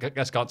I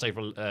guess can't say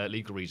for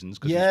legal reasons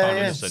because he's found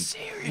innocent.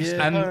 Seriously?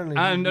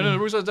 And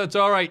Russo said that's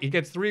all right. He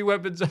gets 3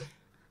 weapons,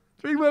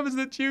 3 weapons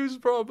to choose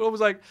from. It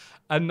was like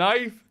a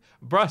knife,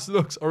 brass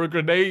knucks, or a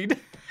grenade.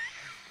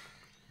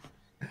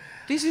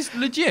 This is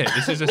legit.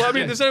 This is. Well, I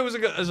mean, they said it was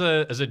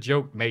as a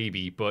joke,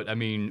 maybe, but I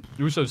mean,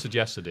 Russo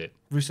suggested it.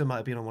 Russo might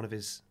have been on one of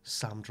his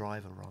Sam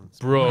Driver runs.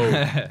 Bro.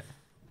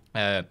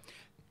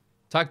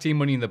 Tag team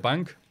Money in the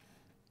Bank.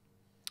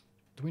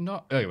 Do we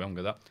not? Oh, we haven't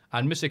got that.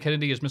 And Mr.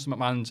 Kennedy is Mr.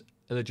 McMahon's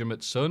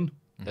illegitimate son.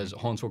 As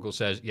Hornswoggle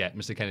says, yeah,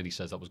 Mr. Kennedy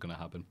says that was going to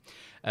happen.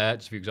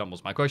 Just a few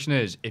examples. My question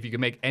is, if you could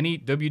make any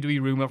WWE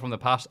rumor from the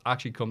past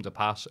actually come to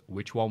pass,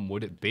 which one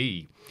would it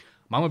be?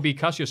 Mine would be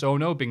Cassius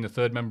Ohno being the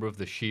 3rd member of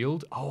The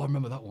Shield. Oh, I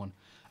remember that one.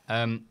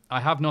 I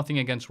have nothing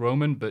against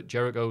Roman, but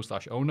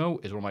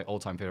Jericho/Ohno is one of my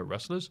all-time favorite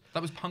wrestlers.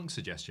 That was Punk's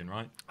suggestion,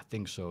 right? I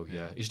think so,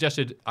 yeah. He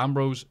suggested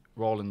Ambrose,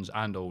 Rollins,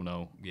 and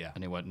Ohno. Yeah.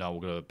 And he went, no, we're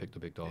going to pick the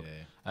big dog.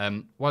 Yeah.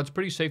 Well, it's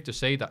pretty safe to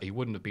say that he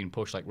wouldn't have been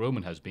pushed like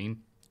Roman has been.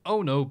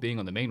 Ohno being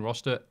on the main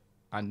roster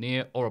and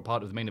near or a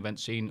part of the main event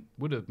scene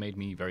would have made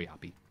me very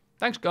happy.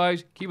 Thanks,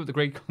 guys. Keep up the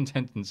great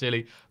content and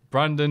silly.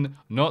 Brandon,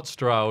 not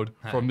Stroud,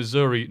 from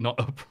Missouri, not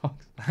Uprock.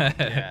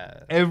 Yeah.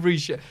 Every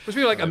show. Must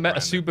be like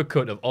a super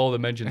cut of all the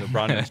mentions of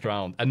Brandon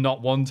Stroud, and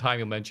not one time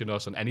he'll mention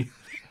us on anything.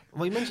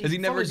 Well, he mentioned Has he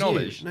never follows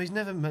acknowledged? You. No, he's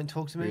never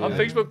talked to me. I'm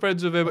Facebook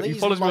friends with him, Well, he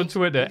he's follows me on liked-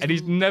 Twitter, and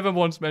he's never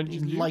once He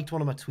mentioned you. liked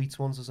one of my tweets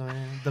once or something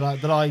that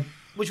I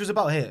which was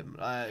about him.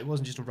 It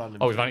wasn't just a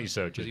random. Oh, it's vanity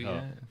searches.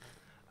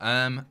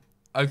 Yeah.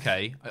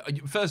 Okay.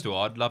 First of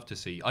all, I'd love to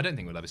see. I don't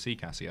think we'll ever see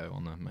Cassio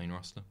on the main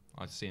roster.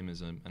 I see him as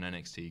an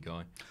NXT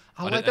guy.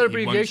 I like that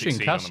abbreviation,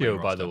 Cassio,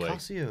 by the way.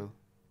 Cassio.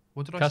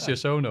 What did I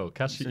Cassius say? Ohno.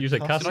 You said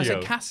Cassio. Cassio. Did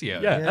I say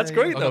Cassio? Yeah, that's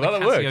great, though. I've got That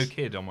the works. Cassio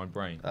kid on my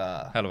brain.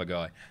 Hell of a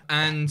guy.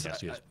 And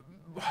Cassius.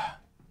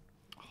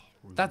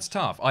 that's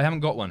tough. I haven't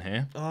got one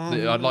here.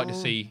 I'd like to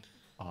see.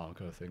 Oh, I've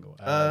got to think.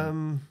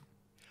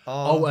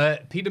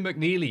 Peter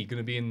McNeely going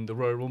to be in the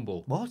Royal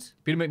Rumble. What?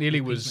 Peter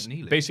McNeely was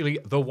McNeely? basically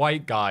the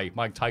white guy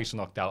Mike Tyson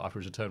knocked out after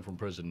his return from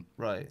prison.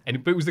 Right. And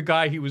it was the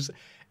guy he was.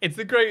 It's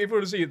the great, if you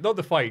want to see it, not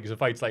the fight, because the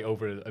fight's like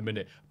over a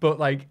minute, but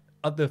like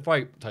at the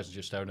fight, Tyson's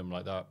just staring at him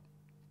like that.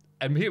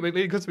 And Peter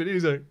McNeely comes to me and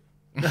he's like,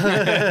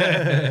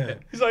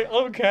 he's like, I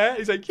don't care.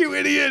 He's like, you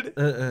idiot.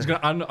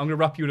 I'm going to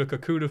wrap you in a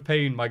cocoon of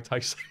pain, Mike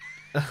Tyson.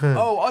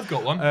 Oh, I've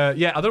got one.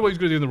 Yeah, I don't know what he's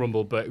going to do in the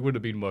Rumble, but it wouldn't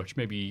have been much.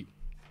 Maybe.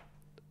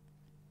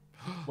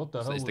 What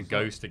the hell? It's the was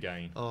ghost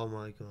again. Oh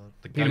my god.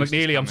 The Peter ghost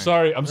is McNeely, I'm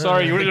coming.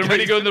 sorry. You would have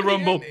really good in the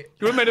Rumble. You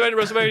would have made it at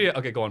WrestleMania.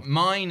 Okay, go on.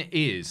 Mine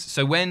is,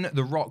 so when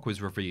The Rock was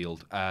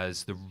revealed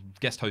as the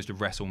guest host of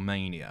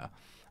WrestleMania,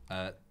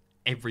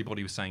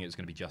 everybody was saying it was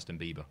going to be Justin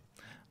Bieber.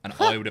 And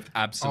I would have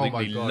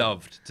absolutely God.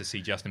 loved to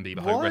see Justin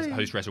Bieber Why?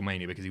 host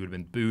WrestleMania, because he would have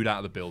been booed out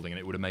of the building and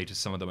it would have made us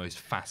some of the most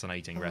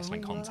fascinating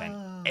wrestling content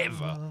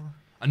ever.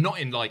 And not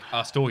in like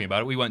us talking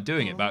about it, we weren't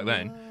doing it back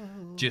then.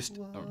 Just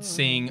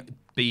seeing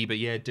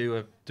Bieber,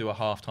 do a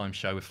halftime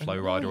show with Flo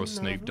Rida or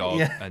Snoop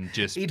Dogg, and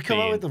just He'd come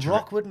out with The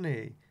Rock, wouldn't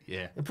he?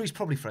 Yeah. He's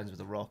probably friends with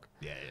The Rock.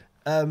 Yeah.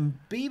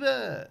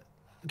 Bieber,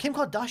 Kim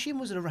Kardashian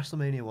was at a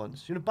WrestleMania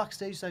once. You know,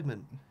 backstage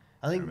segment.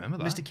 I think remember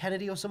that. Mr.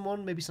 Kennedy or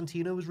someone, maybe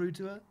Santino was rude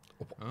to her.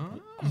 Oh,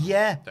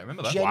 Yeah. don't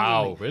remember that.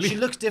 Genuinely. Wow, really? She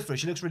looks different.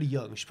 She looks really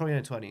young. She's probably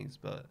in her 20s,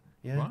 but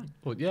yeah. right.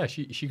 Well, yeah,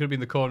 she could have been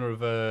the corner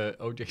of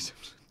O.J.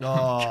 Simpson.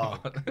 Oh,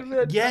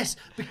 yes,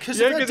 because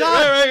Yeah, of her 'cause-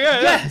 dad.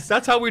 yeah. Yes.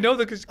 That's how we know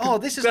that. Cause, Oh,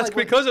 this is that's like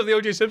when- because of the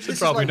O.J. Simpson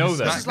trial. We know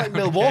This that. is like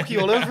Milwaukee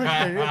all over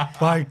again. Yeah.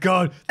 My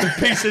God, the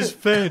piece is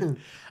fit.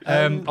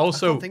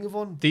 Also, I can't think of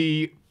one.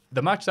 the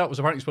match that was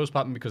apparently supposed to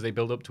happen because they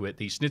build up to it,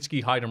 the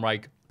Snitsky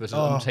Heidenreich versus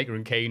Undertaker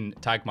and Kane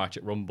tag match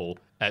at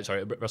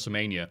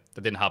WrestleMania,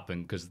 that didn't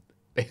happen because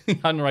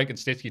Heidenreich and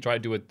Snitsky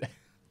tried to do a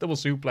double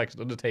suplex at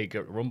Undertaker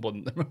at Rumble,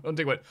 and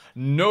Undertaker went,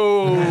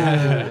 no!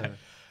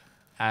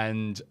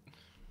 And,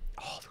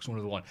 there was one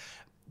other one.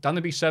 Dan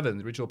the Beast 7,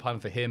 the original plan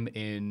for him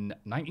in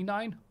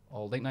 99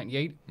 or late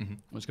 98,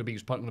 was going to be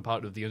a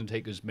part of the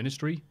Undertaker's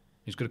ministry.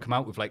 He's going to come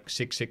out with like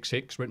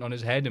 666 written on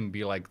his head and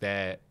be like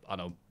I don't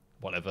know,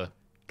 whatever,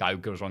 guy who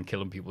goes around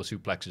killing people with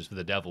suplexes for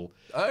the devil.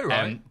 Oh,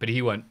 right. But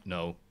he went,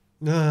 no.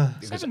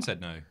 Seven said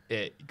no.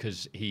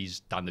 Because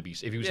he's Dan the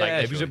Beast. If he was Yeah,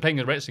 if he was sure. playing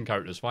a wrestling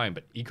character, it's fine,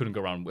 but he couldn't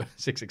go around with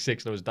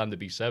 666. That was Dan the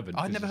Beast 7.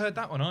 I'd never heard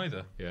that one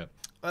either. Yeah.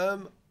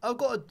 I've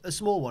got a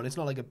small one. It's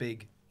not like a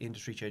big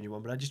industry-changing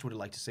one, but I just would have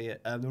liked to see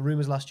it. The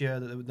rumours last year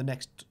that the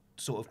next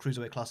sort of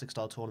Cruiserweight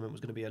Classic-style tournament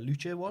was going to be a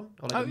Lucha one,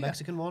 or like a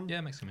Mexican one.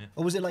 Yeah, Mexican, yeah.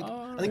 Or was it like,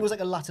 I think it was like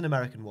a Latin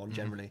American one,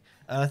 generally.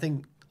 I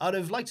think I'd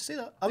have liked to see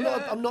that.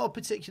 I'm not a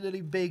particularly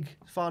big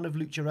fan of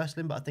lucha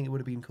wrestling, but I think it would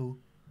have been cool.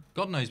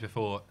 God knows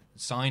before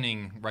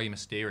signing Rey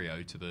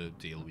Mysterio to the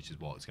deal, which is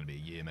what it's going to be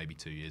a year, maybe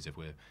 2 years if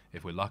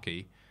we're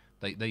lucky.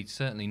 They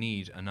certainly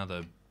need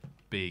another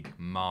big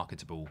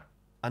marketable.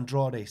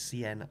 Andrade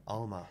Cien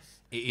Almas.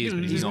 It is,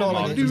 but He's not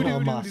like he's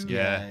not a mask.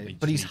 Yeah,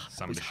 but he's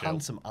somebody to show.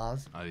 handsome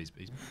as. Oh, he's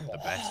the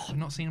best. I've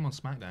not seen him on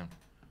SmackDown.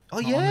 Oh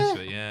Not yeah. on this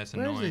bit. Yeah, it's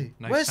Where is annoying. he?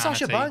 No Where's sanity.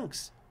 Sasha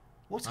Banks?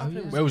 What's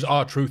happening? Where was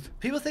R-Truth?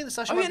 People think that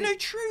Sasha. Oh yeah, might be- no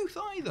truth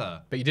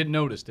either. But you didn't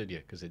notice, did you?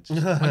 Because it's... I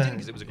didn't,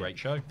 because it was a great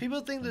show.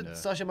 People think that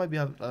Sasha might be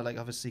have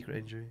a secret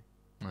injury.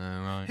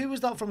 Right. Who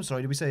was that from?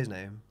 Sorry, did we say his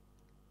name?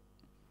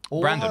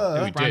 Or Brandon. her?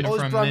 Who we did. Oh,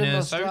 it's From Brandon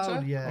Minnesota,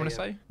 Ostraud. Yeah, I want to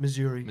say.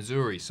 Missouri.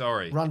 Missouri,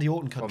 sorry. Randy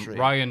Orton From country.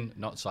 Ryan,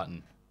 not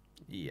Saturn.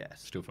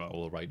 Yes. Still for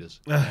all the writers.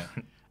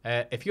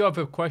 If you have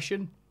a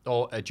question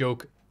or a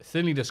joke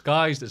thinly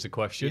disguised as a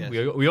question,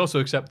 Yes. we also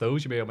accept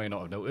those. You may or may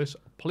not have noticed.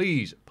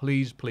 Please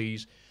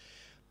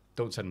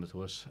don't send them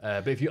to us.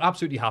 But if you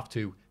absolutely have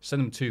to,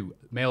 send them to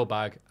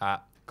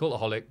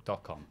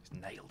mailbag@cultaholic.com.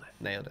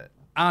 Nailed it.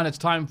 And it's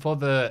time for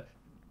the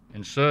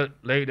insert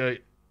later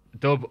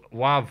dub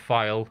WAV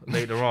file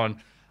later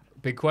on.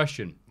 Big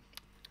question.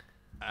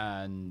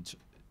 And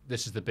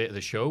this is the bit of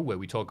the show where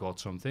we talk about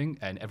something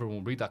and everyone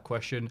will read that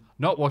question,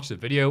 not watch the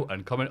video,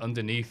 and comment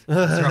underneath.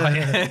 That's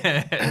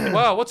right.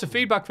 Wow, what's the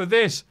feedback for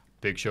this?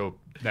 Big Show,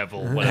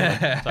 Neville,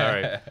 whatever.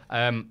 Sorry.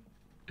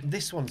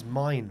 This one's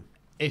mine.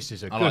 This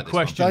is a I good like this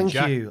question, Thank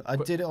Jack. you. I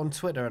did it on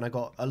Twitter and I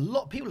got a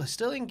lot. People are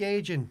still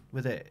engaging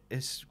with it.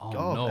 It's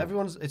no.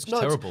 everyone's. It's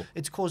terrible.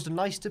 It's caused a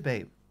nice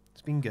debate.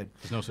 It's been good.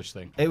 There's no such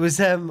thing. It was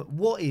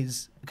what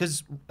is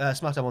because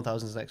SmackDown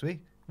 1000 is next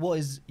week. What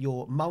is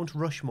your Mount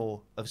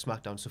Rushmore of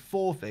SmackDown? So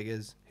 4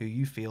 figures who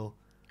you feel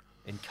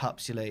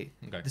encapsulate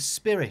the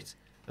spirit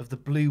of the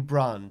blue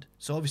brand.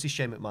 So obviously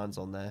Shane McMahon's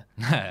on there.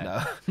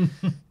 No. Do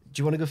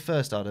you want to go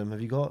first, Adam? Have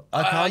you got?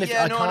 I can if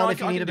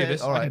you need a bit.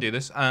 This. All right. I can do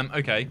this.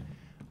 Okay.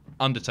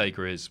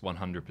 Undertaker is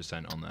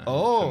 100% on there.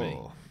 Oh. For me.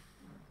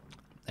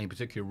 Any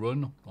particular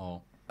run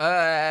or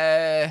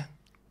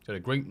is it a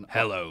great?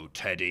 Hello,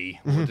 Teddy.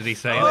 What did he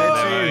say?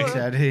 Where to,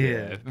 Teddy?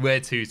 Yeah. Where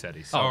to,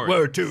 Teddy? Sorry.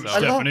 where to, Sorry.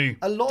 Stephanie?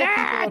 A lot of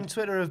people on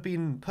Twitter have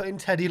been putting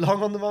Teddy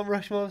Long on the Mount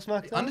Rushmore of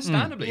SmackDown.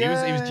 Understandably, he was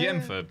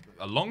GM for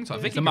a long time.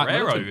 Vicky The Matt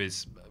Guerrero Milton.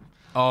 is.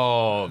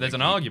 Oh, There's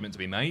an argument to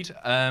be made.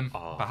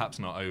 Perhaps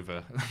not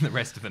over the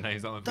rest of the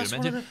names that I've That's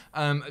mentioned.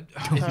 one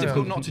It's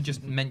difficult not to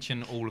just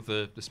mention all of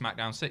the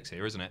SmackDown 6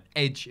 here, isn't it?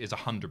 Edge is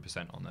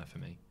 100% on there for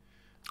me.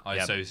 I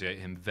associate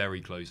him very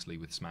closely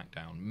with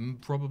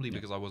SmackDown, probably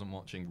because I wasn't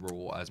watching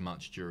Raw as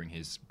much during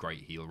his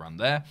great heel run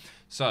there.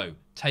 So,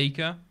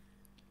 Taker,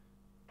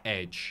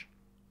 Edge.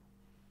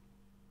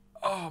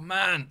 Oh,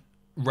 man.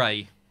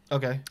 Ray.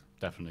 Okay.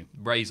 definitely.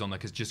 Ray's on there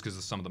just because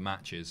of some of the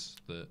matches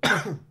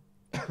that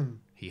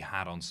he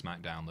had on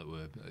SmackDown that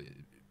were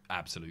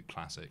absolute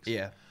classics.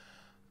 Yeah.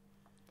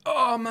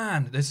 Oh,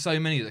 man. There's so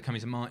many that come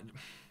into mind.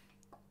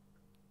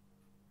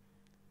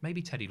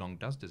 Maybe Teddy Long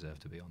does deserve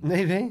to be on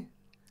there. Maybe.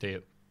 Do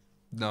you?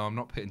 No, I'm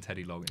not putting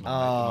Teddy Long in my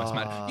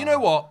SmackDown. You know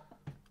what?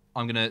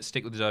 I'm going to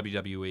stick with the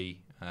WWE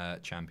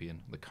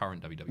champion, the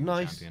current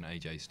WWE champion,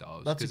 AJ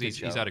Styles. That's a Because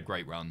good he's shout. had a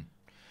great run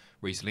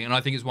recently. And I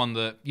think it's one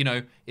that, you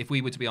know, if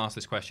we were to be asked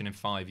this question in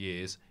 5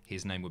 years,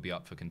 his name would be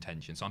up for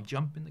contention. So I'm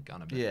jumping the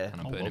gun a bit. Yeah. And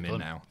I'm Oh, putting him well in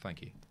done. now.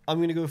 Thank you. I'm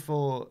going to go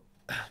for...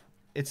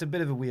 It's a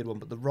bit of a weird one,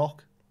 but The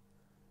Rock.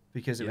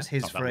 Because it was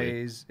his not that weird.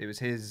 phrase. It was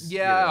his...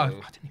 Yeah. you know,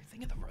 I didn't even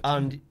think of the right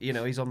and, you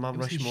know, he's on Mount It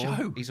was his Rushmore.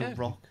 show, He's yeah. a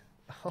rock.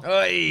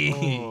 Oi.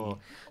 Oh.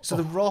 So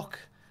The Rock...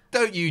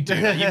 Don't you do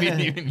that. You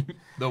mean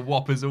the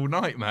Whoppers all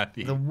night,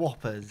 Matthew? The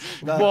Whoppers.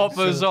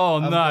 Whoppers all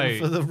I'm going night.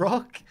 For The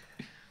Rock.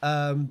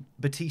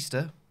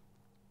 Batista.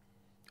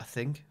 I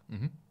think.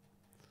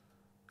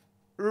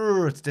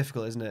 It's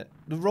difficult, isn't it?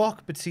 The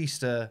Rock,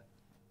 Batista,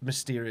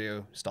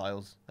 Mysterio,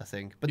 Styles, I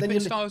think. But You then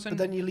put Styles in? but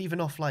then you're leaving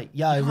off like I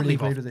can't really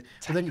leave agreed off with it.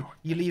 But then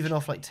you're leaving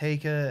off like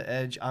Taker,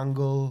 Edge,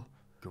 Angle,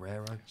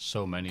 Guerrero.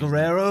 So many. isn't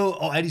Guerrero.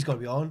 Oh, Eddie's got to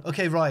be on.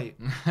 Okay, right.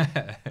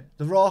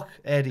 The Rock,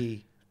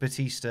 Eddie,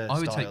 Batista, I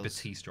would Styles. take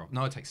Batista off.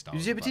 No, I'd take Styles. Did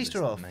you say off that Batista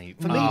list, off?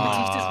 mate. For me,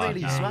 Batista's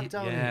really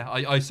SmackDown. Yeah,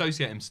 I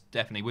associate him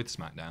definitely with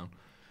SmackDown.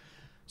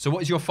 So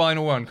what is your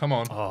final one? Come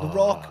on. Oh, The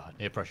Rock.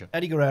 Air pressure.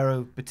 Eddie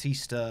Guerrero,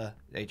 Batista,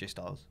 AJ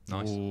Styles.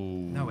 Nice.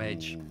 No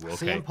Edge.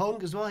 Okay. CM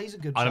Punk as well. He's a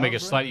good. I'm gonna make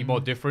it shout, slightly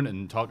more different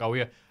and talk out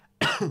here.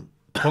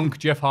 Punk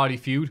Jeff Hardy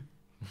feud.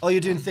 right? Oh,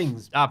 you're doing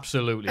things.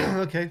 Absolutely.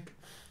 Okay.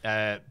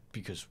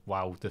 Because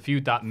wow, the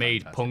feud that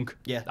made Punk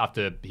Yeah.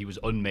 after he was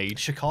unmade.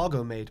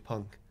 Chicago made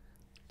Punk.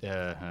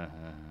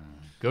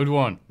 Good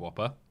one.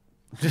 Whopper.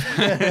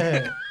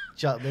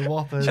 Jack the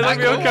Whopper. That'd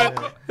be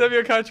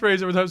your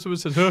catchphrase every time someone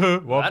says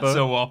Whopper. That's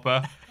a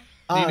Whopper.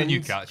 Need a new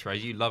And-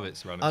 catchphrase. You love it,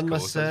 Serrano's And my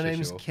course, that's for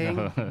surname's sure. King.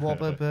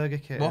 Whopper Burger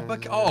King. Whopper.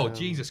 Oh,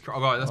 Jesus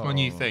Christ. Right, that's my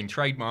new thing.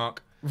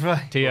 Trademark.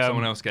 Right. TM.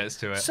 Someone else gets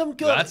to it. Some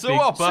girl, That's a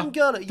Whopper. some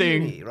girl at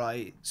Ding. uni,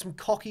 right? Some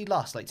cocky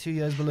lass, like 2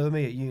 years below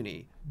me at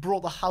uni,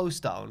 brought the house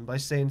down by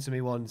saying to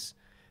me once,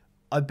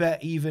 "I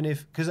bet even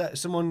if," because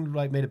someone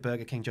like made a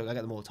Burger King joke. I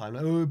get them all the time.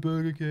 Like, "Oh,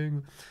 Burger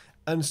King,"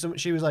 And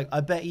she was like, I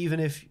bet even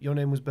if your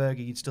name was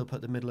Burger, you'd still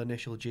put the middle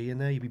initial G in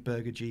there. You'd be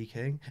Burger G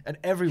King. And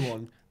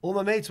everyone, all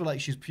my mates were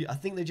like, I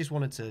think they just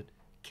wanted to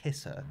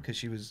kiss her because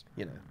she was,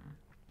 you know.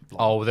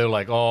 Oh, they were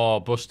like, oh,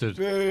 busted.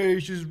 Hey,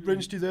 she's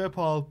rinsed you there,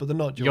 pal. But they're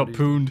not. You got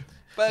pooned.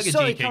 Burger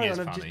Sorry, G King carry is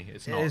on, funny.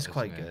 It's It not, is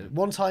quite good.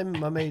 One time,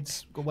 my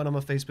mates went on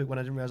my Facebook when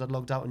I didn't realize I'd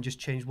logged out and just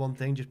changed one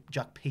thing, just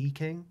Jack P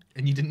King.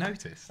 And you didn't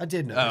notice? I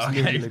did notice, okay,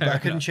 immediately, but I fair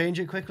couldn't enough. change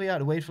it quickly. I had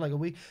to wait for like a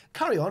week.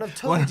 Carry on, I've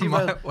One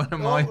totally of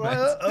my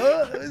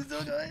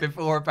mates.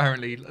 Before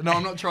apparently, no,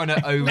 I'm not trying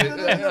to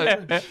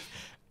over.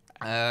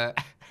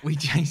 We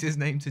changed his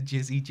name to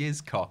Jizzy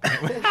Jizzcock.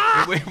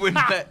 We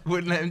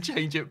wouldn't let him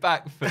change it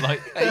back for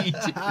like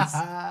ages.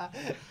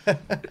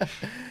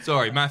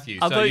 Sorry, Maffew.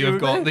 I So thought you you have were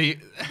got there.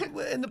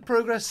 In the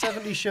Progress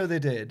 70 show they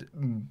did,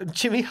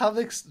 Jimmy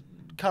Havoc's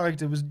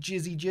character was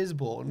Jizzy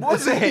Jizzborn.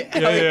 Was it?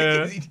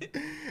 Yeah.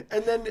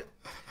 And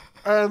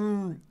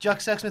then Jack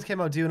Sexsmith came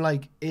out doing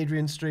like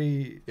Adrian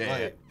Street,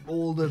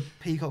 all the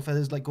peacock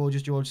feathers, like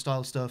Gorgeous George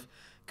style stuff.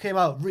 Came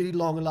out, really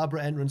long,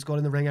 elaborate entrance, got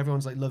in the ring,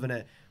 everyone's like loving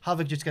it.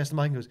 Havoc just gets the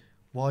mic and goes,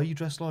 why are you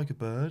dressed like a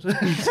bird? Like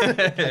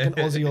an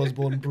Ozzy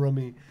Osbourne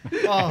brummy.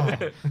 Oh.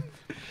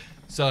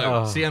 So,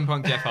 CM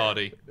Punk, Jeff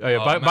Hardy. Oh,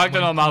 yeah, back to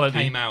when normality.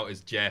 He came out as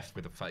Jeff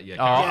with a fat.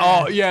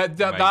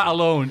 That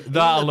alone.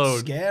 That It looked alone.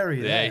 scary.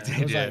 Yeah, There. he I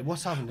did, was yeah. like,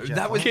 what's happened to Jeff?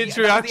 That was, Kids'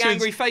 that was the reactions.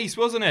 angry face,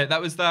 wasn't it?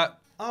 That was that.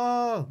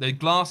 Oh, The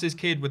glasses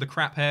kid with the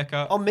crap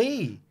haircut. on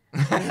me.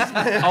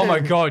 Oh my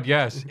God,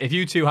 yes. If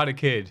you two had a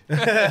kid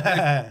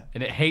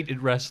and it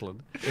hated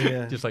wrestling,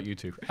 Yeah. just like you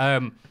two.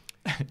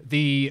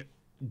 The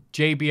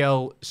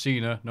JBL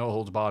Cena No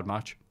Holds Barred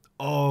match,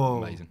 Oh.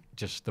 Amazing.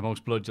 just the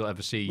most blood you'll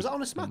ever see. Was that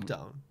on a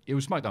SmackDown? It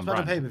was SmackDown SmackDown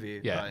brand.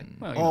 pay-per-view? Yeah. Right.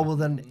 Well, you Oh, know. well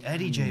then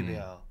Eddie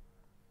JBL.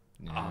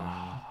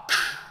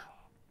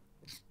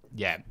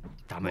 Yeah,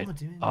 damn it. am I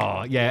doing?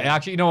 Oh, yeah.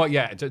 Actually, you know what?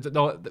 Yeah,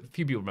 no, a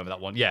few people remember that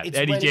one. Yeah, It's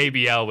Eddie when-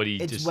 JBL when he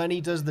It's just when he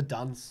does the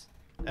dance.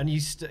 And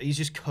he's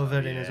just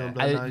covered in his own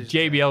blood. now. He's just-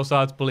 JBL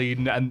starts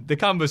bleeding and the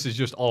canvas is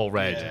just all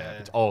red. Yeah.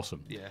 It's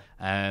awesome. Yeah.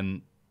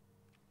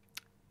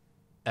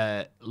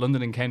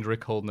 London and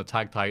Kendrick holding the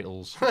tag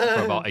titles for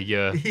about a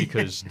year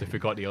because they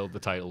forgot to hold the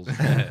titles.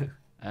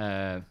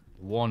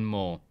 One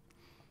more.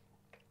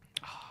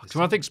 Because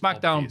when I think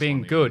SmackDown obvious being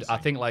one that good, you're I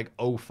think like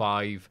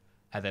 05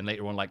 and then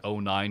later on like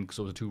 09 because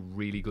those are two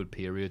really good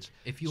periods.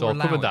 If you're so I've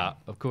covered allowing- that.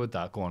 I've covered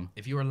that. Go on.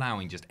 If you're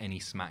allowing just any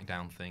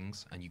SmackDown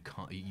things and you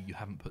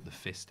haven't put the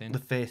fist in, The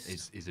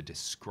fist. is a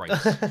disgrace,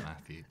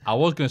 Maffew. I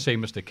was going to say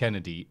Mr.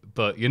 Kennedy,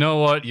 but you know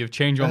what? You've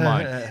changed your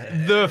mind.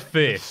 The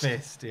Fist.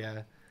 Fist,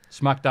 yeah.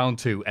 SmackDown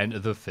 2, Enter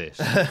the Fist.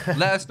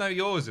 Let us know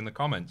yours in the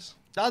comments.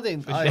 I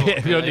think.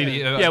 If you don't need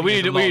Yeah, it. I Yeah, think we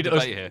there's need, a we lot need of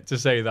us debate here. to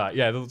say that.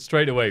 Yeah,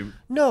 straight away.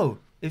 No,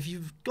 if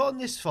you've gotten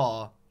this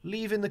far,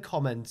 leave in the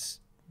comments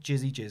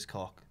Jizzy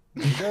Jizzcock.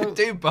 No,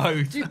 Do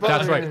both.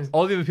 That's right.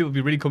 All the other people will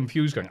be really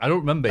confused going, I don't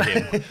remember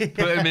him.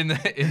 Put him in the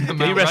he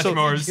Mount wrestle-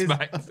 Rushmore of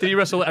SmackDown. Did he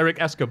wrestle Eric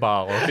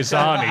Escobar or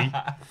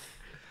Kasani?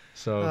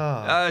 So,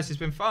 This has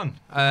been fun.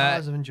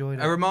 I've enjoyed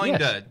it. A reminder,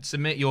 Yes.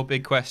 submit your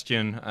big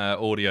question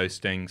audio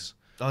stings.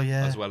 Oh,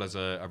 yeah. As well as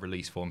a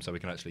release form so we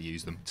can actually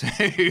use them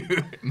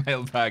to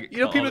mailbag. you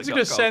know, people are just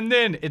going to send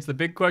in, it's the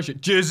big question,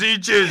 Jizzy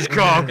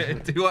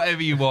Jizzcock. Do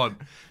whatever you want.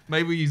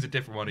 Maybe we use a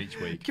different one each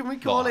week. Can we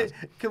call it?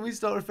 Can we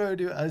start referring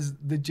to it as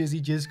the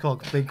Jizzy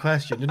Jizzcock Big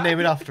Question and name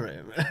it after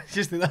him?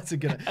 Just think that's a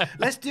good.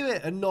 Let's do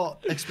it and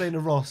not explain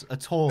to Ross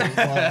at all. Why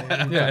we've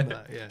done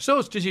that, yeah. So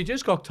it's Jizzy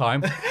Jizzcock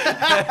time.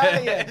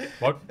 Yeah.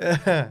 What?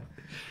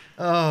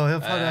 Oh,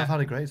 I've had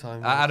a great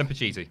time. Adam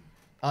Pacitti.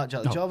 Art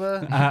Jack the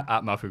Jobber.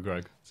 At Maffew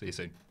Greg. See you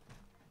soon.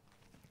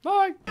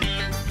 Bye.